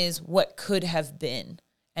mourning is what could have been.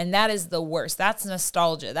 And that is the worst. That's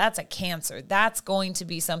nostalgia. That's a cancer. That's going to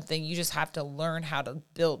be something you just have to learn how to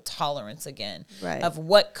build tolerance again Right. of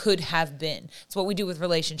what could have been. It's what we do with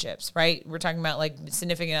relationships, right? We're talking about like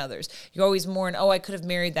significant others. You always mourn, oh, I could have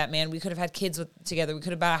married that man. We could have had kids together. We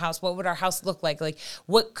could have bought a house. What would our house look like? Like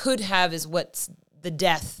what could have is what's the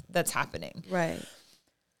death that's happening. Right.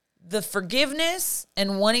 The forgiveness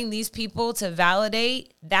and wanting these people to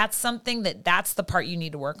validate, that's something that's the part you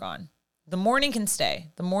need to work on. The mourning can stay.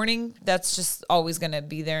 The mourning, that's just always going to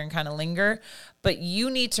be there and kind of linger. But you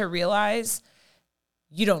need to realize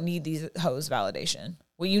you don't need these hoes validation.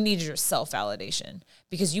 What you need is your self-validation,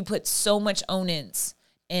 because you put so much onus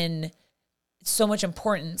and so much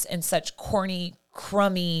importance in such corny,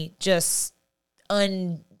 crummy, just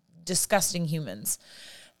disgusting humans.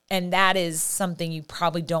 And that is something you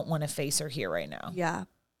probably don't want to face or hear right now. Yeah.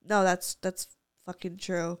 No, that's fucking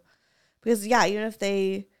true. Because yeah, even if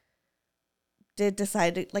they did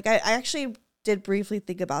decide to, like, I actually did briefly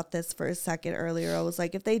think about this for a second earlier. I was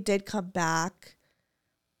like, if they did come back,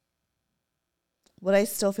 would I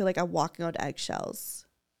still feel like I'm walking on eggshells?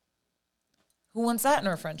 Who wants that in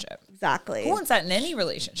a friendship? Exactly. Who wants that in any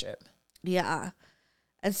relationship? Yeah.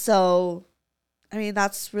 And so, I mean,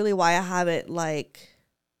 that's really why I haven't, like,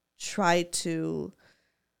 tried to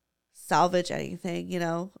salvage anything, you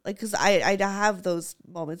know? Like, because I have those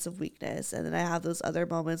moments of weakness, and then I have those other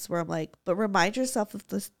moments where I'm like, but remind yourself of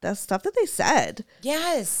the stuff that they said.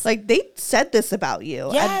 Yes. Like, they said this about you.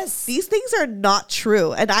 Yes. And these things are not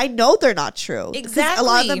true. And I know they're not true. Because Exactly. a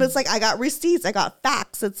lot of them, it's like, I got receipts, I got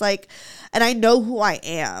facts. It's like, and I know who I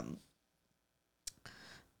am.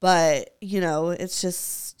 But, you know, it's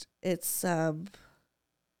just, it's,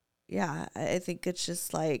 yeah, I think it's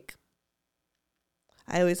just like,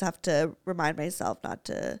 I always have to remind myself not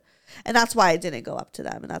to, and that's why I didn't go up to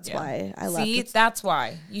them, and that's why I left. See, that's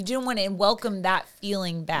why you didn't want to welcome that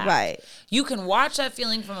feeling back. Right. You can watch that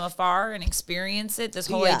feeling from afar and experience it. This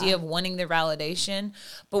whole idea of wanting their validation,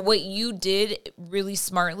 but what you did really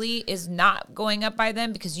smartly is not going up by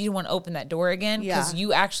them because you didn't want to open that door again. Because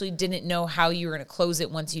you actually didn't know how you were going to close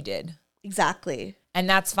it once you did. Exactly. And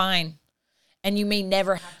that's fine. And you may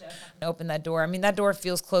never have to open that door. I mean, that door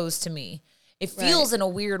feels closed to me. It feels in a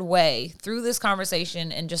weird way through this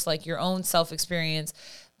conversation and just like your own self-experience.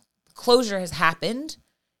 Closure has happened.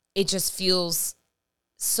 It just feels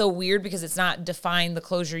so weird because it's not defined the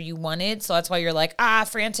closure you wanted. So that's why you're like,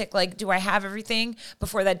 frantic. Like, do I have everything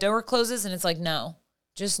before that door closes? And it's like, no,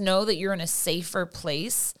 just know that you're in a safer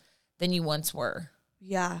place than you once were.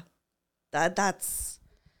 Yeah. That's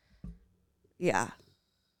yeah.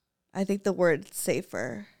 I think the word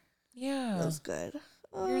safer was good.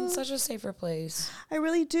 You're in such a safer place. I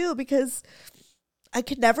really do, because I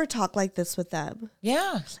could never talk like this with them.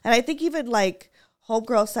 Yeah. And I think even like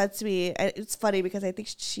homegirl said to me, and it's funny because I think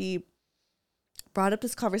she brought up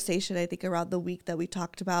this conversation, I think around the week that we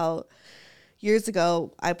talked about years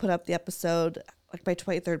ago. I put up the episode like my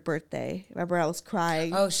 23rd birthday. Remember, I was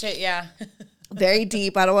crying. Oh shit, yeah. Very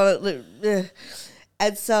deep. I don't want to.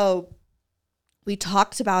 And so we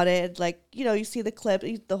talked about it. Like, you know, you see the clip,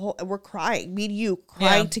 we're crying. Me and you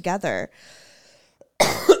crying together.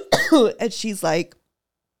 And she's like,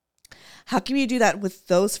 how can you do that with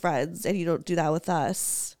those friends and you don't do that with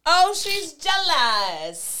us? Oh, she's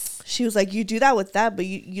jealous. She was like, you do that with them, but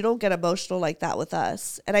you don't get emotional like that with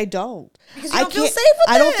us. And I don't. Because you don't feel safe with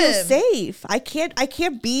them. I don't feel safe. I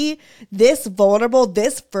can't be this vulnerable,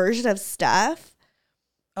 this version of Steph.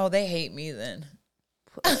 Oh, they hate me then.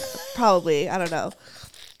 Probably. I don't know.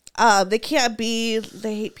 They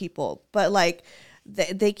hate people, but like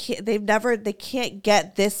they can't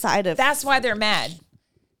get this side of. That's why they're mad,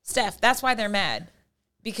 Steph. That's why they're mad,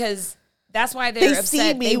 because that's why they're upset.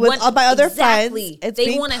 See me with my other friends.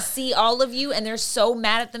 They want to see all of you, and they're so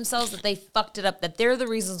mad at themselves that they fucked it up, that they're the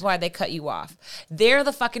reasons why they cut you off. They're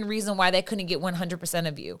the fucking reason why they couldn't get 100%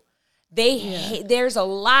 of you. There's a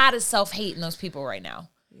lot of self-hate in those people right now.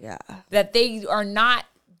 Yeah. That they're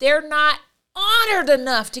not honored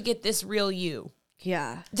enough to get this real you.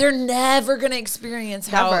 Yeah. They're never going to experience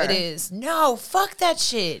how it is. No, fuck that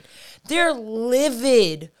shit. They're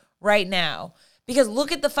livid right now. Because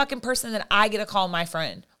look at the fucking person that I get to call my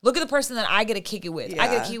friend. Look at the person that I get to kick it with. Yeah. I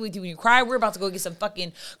get to kick it with you when you cry. We're about to go get some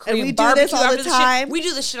fucking Korean and we do barbecue this all the time. We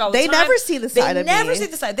do this shit all the time. They never see the side of me. They never see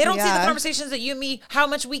the side. They don't see the conversations that you and me, how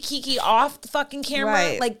much we kiki off the fucking camera.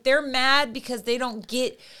 Right. Like, they're mad because they don't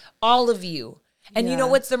get all of you. And you know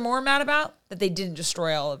what's they're more mad about? That they didn't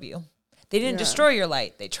destroy all of you. They didn't destroy your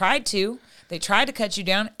light. They tried to. They tried to cut you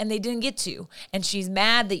down, and they didn't get to. And she's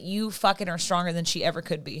mad that you fucking are stronger than she ever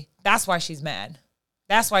could be. That's why she's mad.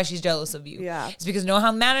 That's why she's jealous of you. Yeah. It's because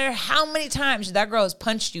no matter how many times that girl has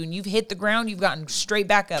punched you and you've hit the ground, you've gotten straight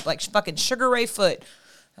back up like fucking Sugar Ray Foot.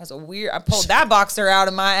 That's a weird. I pulled that boxer out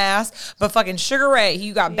of my ass, but fucking Sugar Ray,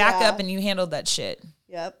 you got back up and you handled that shit.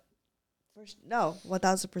 Yep. No,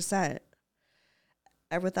 1,000%.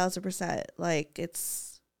 1,000%. Like, it's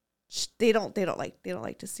they don't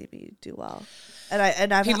like to see me do well,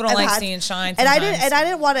 and people don't like seeing shine. And I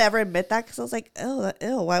didn't want to ever admit that, because I was like,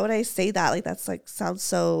 ew, why would I say that? Like, that's like sounds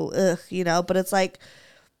so ugh, you know. But it's like,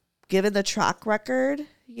 given the track record,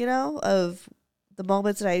 you know, of the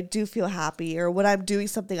moments that I do feel happy or when I'm doing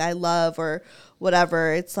something I love or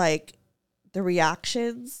whatever, it's like the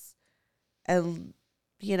reactions, and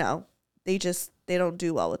you know, they don't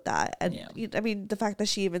do well with that. And I mean, the fact that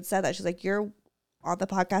she even said that, she's like, you're on the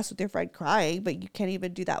podcast with your friend crying, but you can't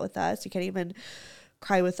even do that with us. You can't even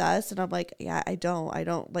cry with us. And I'm like, yeah, I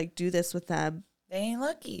don't like do this with them. They ain't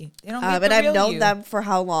lucky. They don't get and I've known you. them for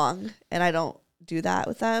how long, and I don't do that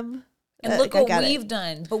with them. And look what we've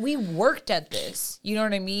done. But we worked at this. You know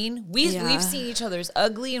what I mean? We've seen each other as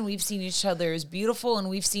ugly, and we've seen each other as beautiful, and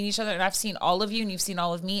we've seen each other, and I've seen all of you, and you've seen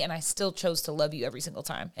all of me, and I still chose to love you every single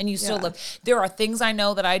time. And you still love. There are things I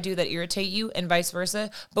know that I do that irritate you, and vice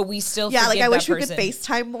versa, but we still forgive like I wish that we could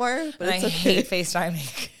FaceTime more. But and I hate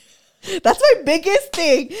FaceTiming. That's my biggest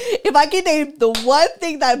thing. If I can name the one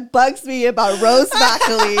thing that bugs me about Rose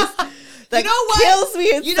McAleese, that kills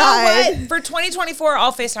me inside. You know what? For 2024,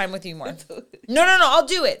 I'll FaceTime with you more. No, I'll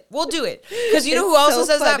do it. We'll do it. Because you know who also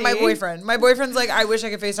says that? My boyfriend. My boyfriend's like, I wish I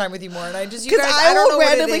could FaceTime with you more. And I just, you guys, I don't know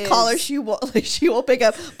what it is. I will randomly call her. She won't pick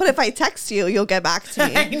up. But if I text you, you'll get back to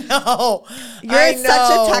me. I know. You're such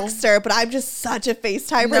a texter, but I'm just such a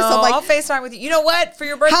FaceTimer. No, so I'm like, I'll FaceTime with you. You know what? For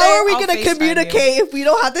your birthday, how are we going to communicate if we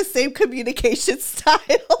don't have the same communication style?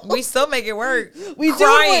 We still make it work. We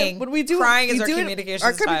crying. When we do crying is our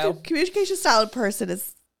communication style. Our communication style in person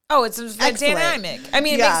is it's dynamic. I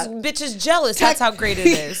mean, it makes bitches jealous. That's how great it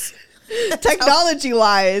is. Technology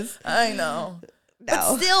wise. I know.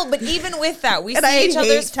 No. But even with that, we see each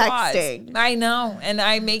other's flaws. Texting. I know. And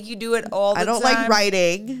I make you do it all the time. I don't like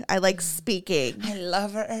writing. I like speaking. I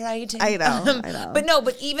love writing. I know.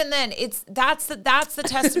 But even then, that's the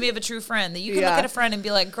testimony of a true friend. That you can look at a friend and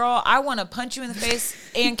be like, girl, I want to punch you in the face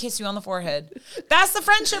and kiss you on the forehead. That's the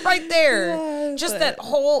friendship right there. Yeah, just that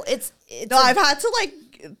whole, I've had to like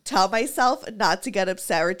tell myself not to get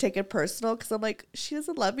upset or take it personal, because I'm like, she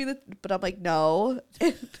doesn't love me, but I'm like, no.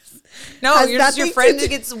 No, Has you're just your nothing friend to who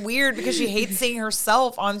gets weird because she hates seeing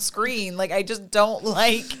herself on screen. Like, I just don't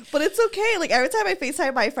like. But it's okay. Like, every time I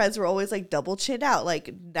FaceTime my friends, we're always like double chin out,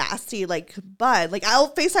 like nasty, like bud. Like,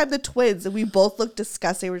 I'll FaceTime the twins and we both look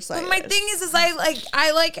disgusting. We're just like, But my thing is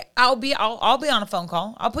I'll be on a phone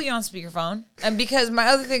call. I'll put you on speakerphone. And because my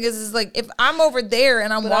other thing is like, if I'm over there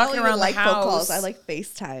and I'm but I don't walking even around like the house. phone calls. I like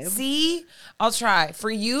FaceTime. See, I'll try.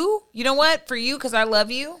 For you, you know what? For you, because I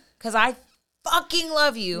love you, because I fucking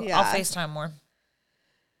love you, Yeah. I'll FaceTime more.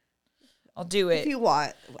 I'll do it. If you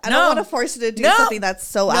want. I No. don't want to force you to do No. something that's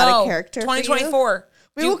so out of character. 2024.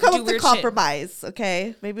 We will come up with a weird shit. compromise,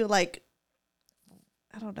 okay? Maybe like,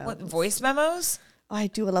 I don't know. What, voice memos? Oh, I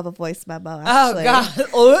do love a voice memo, Oh actually.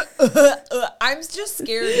 God, I'm just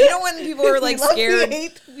scared. You know when people are like we love,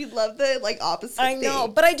 scared. We love the like opposite. I know,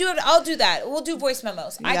 thing. but I do it. I'll do that. We'll do voice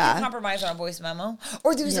memos. I Yeah. can compromise on a voice memo.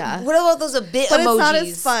 Or there's Yeah. what about those a bit But emojis? it's not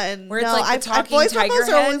as fun. Where it's no, like the I talking voice tiger memos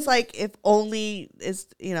are head. always like if only is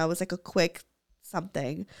it was like a quick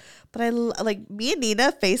something. But like me and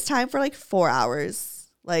Nina FaceTime for like 4 hours,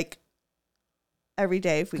 like every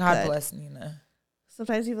day if we God could. bless Nina.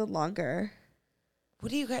 Sometimes even longer. What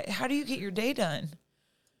do you? How do you get your day done?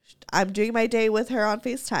 I'm doing my day with her on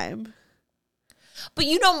FaceTime. But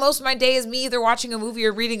you know, most of my day is me either watching a movie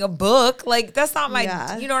or reading a book. Like that's not my.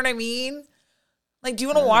 Yeah. You know what I mean? Like, do you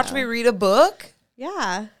want to watch me read a book?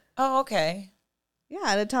 Yeah. Oh, okay. Yeah,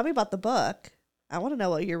 and then tell me about the book. I want to know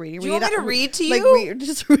what you're reading. Do you want me to read to Like, you?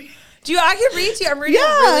 just read. I can read to you. I'm reading a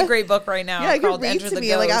really great book right now. Yeah, you can called read Enter to the me.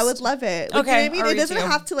 Ghost. Like, I would love it. Like, Okay, you know what I mean? I'll It read doesn't to you.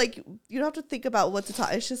 have to, like, you don't have to think about what to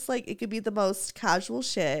talk. It's just, like, it could be the most casual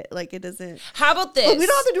shit. Like, it doesn't. How about this? But we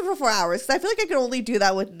don't have to do it for 4 hours. Because I feel like I can only do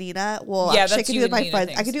that with Nina. Well, Yeah, actually, I that's can you do it with and my Nina friends.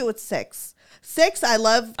 I things. can do it with 6. 6, I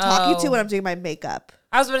love talking to Oh. when I'm doing my makeup.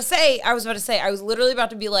 I was about to say, I was literally about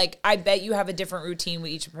to be like, I bet you have a different routine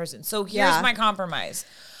with each person. So here's Yeah. my compromise.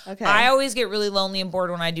 Okay. I always get really lonely and bored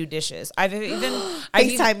when I do dishes.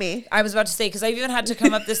 FaceTime me. I was about to say, because I've even had to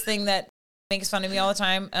come up this thing that makes fun of me all the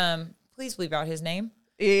time. Please bleep out his name.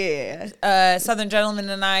 Yeah. Southern Gentleman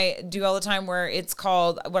and I do all the time where it's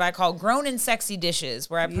called what I call grown and sexy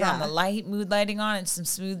dishes, where I put on the mood lighting on and some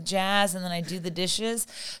smooth jazz, and then I do the dishes.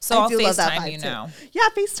 So I'll do love that FaceTime vibe you too. now. Yeah,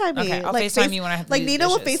 FaceTime me. Okay, I'll FaceTime you when I have to like do the Nina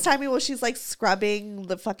will dishes. FaceTime me when she's like scrubbing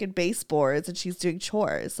the fucking baseboards and she's doing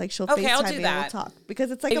chores. Like she'll Okay, I'll FaceTime do me and that. we'll talk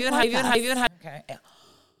because it's like Have a you podcast. even had okay.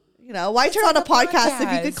 You know, why turn on a podcast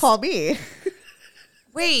if you could podcast. call me?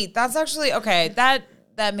 Wait, that's actually okay.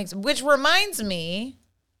 That makes, which reminds me,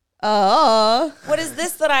 Oh, what is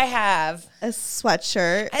this that I have? a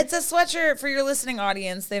sweatshirt. It's a sweatshirt for your listening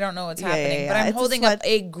audience. They don't know what's Yeah, happening, yeah, but yeah. I'm It's a holding up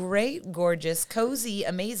a great, gorgeous, cozy,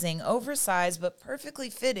 amazing, oversized, but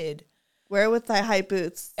perfectly fitted Wear with my high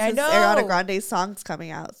boots. I Since know. Ariana Grande's song's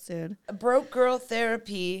coming out soon. Broke Girl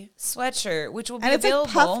Therapy sweatshirt, which will be And it's available.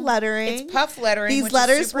 like puff lettering. It's puff lettering. These which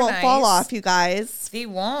letters is super won't nice. fall off, you guys. They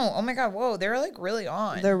won't. Oh my god! Whoa, they're like really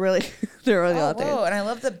on. They're really out there. Whoa, and I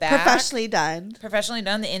love the back. Professionally done. Professionally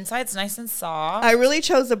done. The inside's nice and soft. I really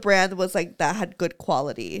chose a brand that was like that had good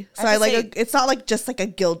quality. So I I have to like it's not like just like a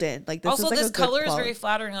Gildan. Like this also, is like this a good color is quality. very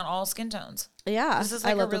flattering on all skin tones. Yeah, This is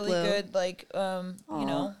I like a love the really blue. good, like, you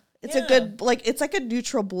know. It's Yeah. a good like it's like a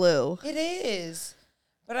neutral blue. It is.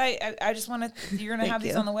 But I just want to. You're gonna have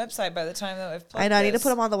these you. on the website by the time that I've. I know I need to put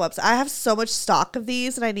them on the website. I have so much stock of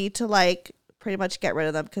these, and I need to like pretty much get rid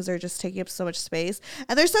of them because they're just taking up so much space.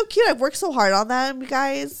 And they're so cute. I've worked so hard on them, you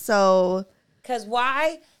guys. So Because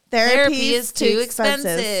why? Therapy is too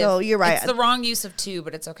expensive. So you're right. It's the wrong use of two,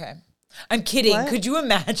 but it's okay. I'm kidding. What? Could you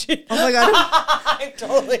imagine? Oh my god. I'm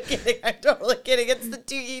totally kidding. It's the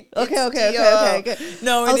two. Okay.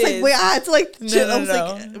 No, I was like, wait, I had to like. No. I was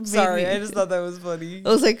like, Sorry, maybe. I just thought that was funny. I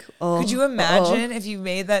was like, oh. Could you imagine if you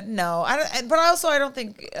made that? No, I don't. But also, I don't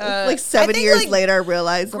think. Like 7 years later, I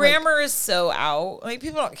realized I'm like, grammar is so out. Like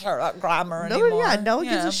people don't care about grammar no, anymore. yeah, no one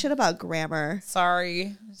gives a shit about grammar.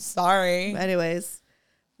 Sorry. Anyways,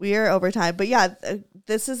 we are over time, but yeah,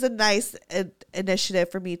 this is a nice initiative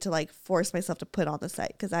for me to like force myself to put on the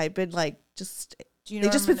site because I've been like Do you know they've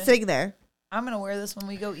what just I'm been gonna- sitting there. I'm gonna wear this when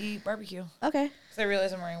we go eat barbecue. Okay. Because I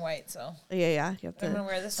realize I'm wearing white, so Yeah. You have I'm to. gonna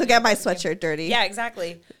wear this. So when get we my go barbecue. sweatshirt dirty. Yeah,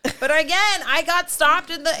 exactly. But again, I got stopped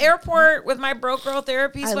in the airport with my Broke Girl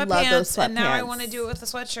Therapy I love sweatpants, those and now I sweatpants. want to do it with a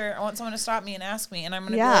sweatshirt. I want someone to stop me and ask me, and I'm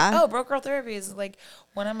gonna Yeah. be like, "Oh, Broke Girl Therapy is like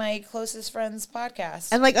one of my closest friends' podcasts."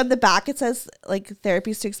 And like on the back it says like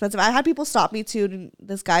therapy's too expensive. I had people stop me too. And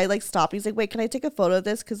this guy like stopped me. He's like, "Wait, can I take a photo of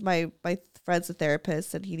this? Because my friend's a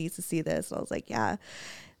therapist and he needs to see this." And I was like, "Yeah,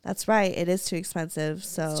 that's right. It is too expensive."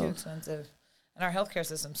 So It's too expensive, and our healthcare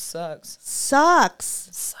system sucks. sucks.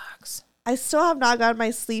 It sucks. I still have not gotten my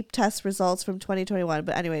sleep test results from 2021.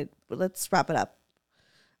 But anyway, let's wrap it up.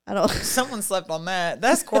 I don't. Someone slept on that.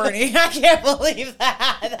 That's corny. I can't believe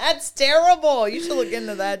that. That's terrible. You should look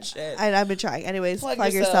into that shit. I've been trying. Anyways, plug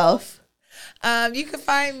yourself. yourself. You can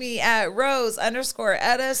find me at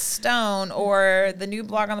Rose_Etta Stone or the new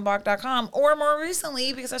blogontheblock.com, or more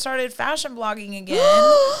recently, because I started fashion blogging again.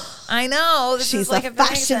 I know. This She's is like a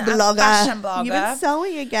fashion blogger. You've been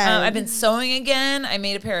sewing again. I've been sewing again. I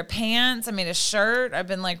made a pair of pants. I made a shirt. I've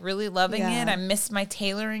been like really loving it. I miss my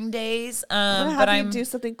tailoring days. I'm gonna have you do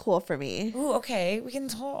something cool for me. Ooh, okay. We can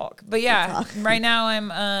talk. But yeah, right now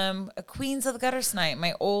I'm a Queens of the Gutter Snipe,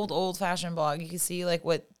 my old fashion blog. You can see like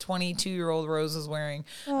what 22-year-old Rose is wearing.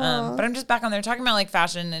 But I'm just back on there talking about like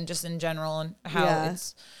fashion and just in general and how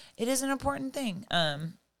it is an important thing.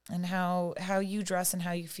 And how you dress and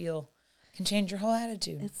how you feel can change your whole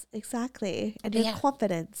attitude. It's exactly. And your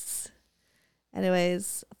confidence.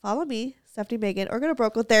 Anyways, follow me, Stephanie Megan, or go to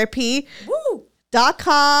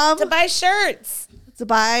brokegoldtherapy.com to buy shirts. To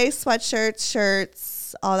buy sweatshirts,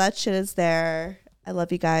 shirts, all that shit is there. I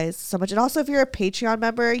love you guys so much. And also, if you're a Patreon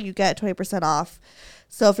member, you get 20% off.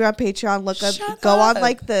 So if you're on Patreon, go on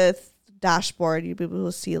like the dashboard. You'll be able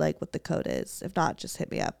to see like what the code is. If not, just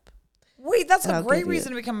hit me up. Wait, that's a great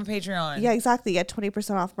reason to become a Patreon. Yeah, exactly. Get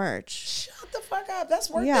 20% off merch. Shut the fuck up.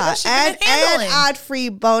 That's worth it. Yeah, and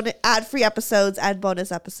ad-free episodes and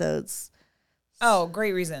bonus episodes. Oh,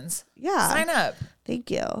 great reasons. Yeah. Sign up.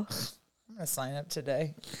 Thank you. I'm going to sign up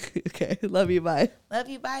today. Okay. Love you. Bye. Love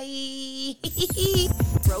you. Bye.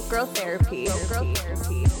 Broke Girl Therapy. Broke Girl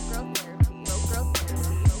Therapy.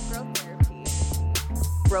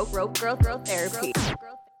 Broke Girl Therapy.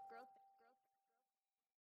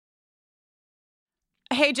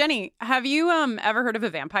 Hey, Jenny, have you ever heard of a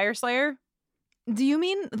vampire slayer? Do you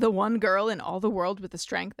mean the one girl in all the world with the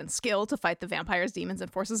strength and skill to fight the vampires, demons,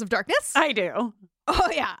 and forces of darkness? I do. Oh,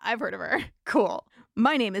 yeah, I've heard of her. Cool.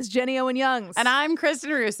 My name is Jenny Owen Youngs. And I'm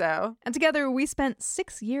Kristen Russo. And together we spent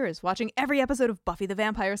 6 years watching every episode of Buffy the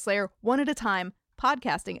Vampire Slayer one at a time,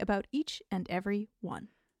 podcasting about each and every one.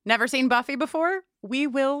 Never seen Buffy before? We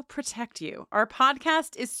will protect you. Our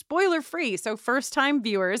podcast is spoiler-free, so first-time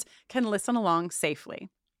viewers can listen along safely.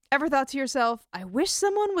 Ever thought to yourself, I wish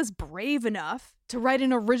someone was brave enough to write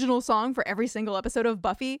an original song for every single episode of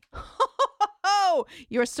Buffy?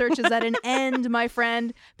 Your search is at an end, my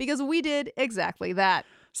friend, because we did exactly that.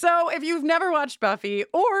 So if you've never watched Buffy,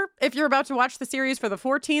 or if you're about to watch the series for the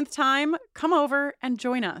 14th time, come over and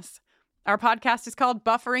join us. Our podcast is called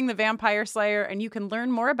Buffering the Vampire Slayer, and you can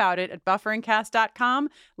learn more about it at bufferingcast.com.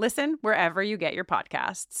 Listen wherever you get your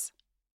podcasts.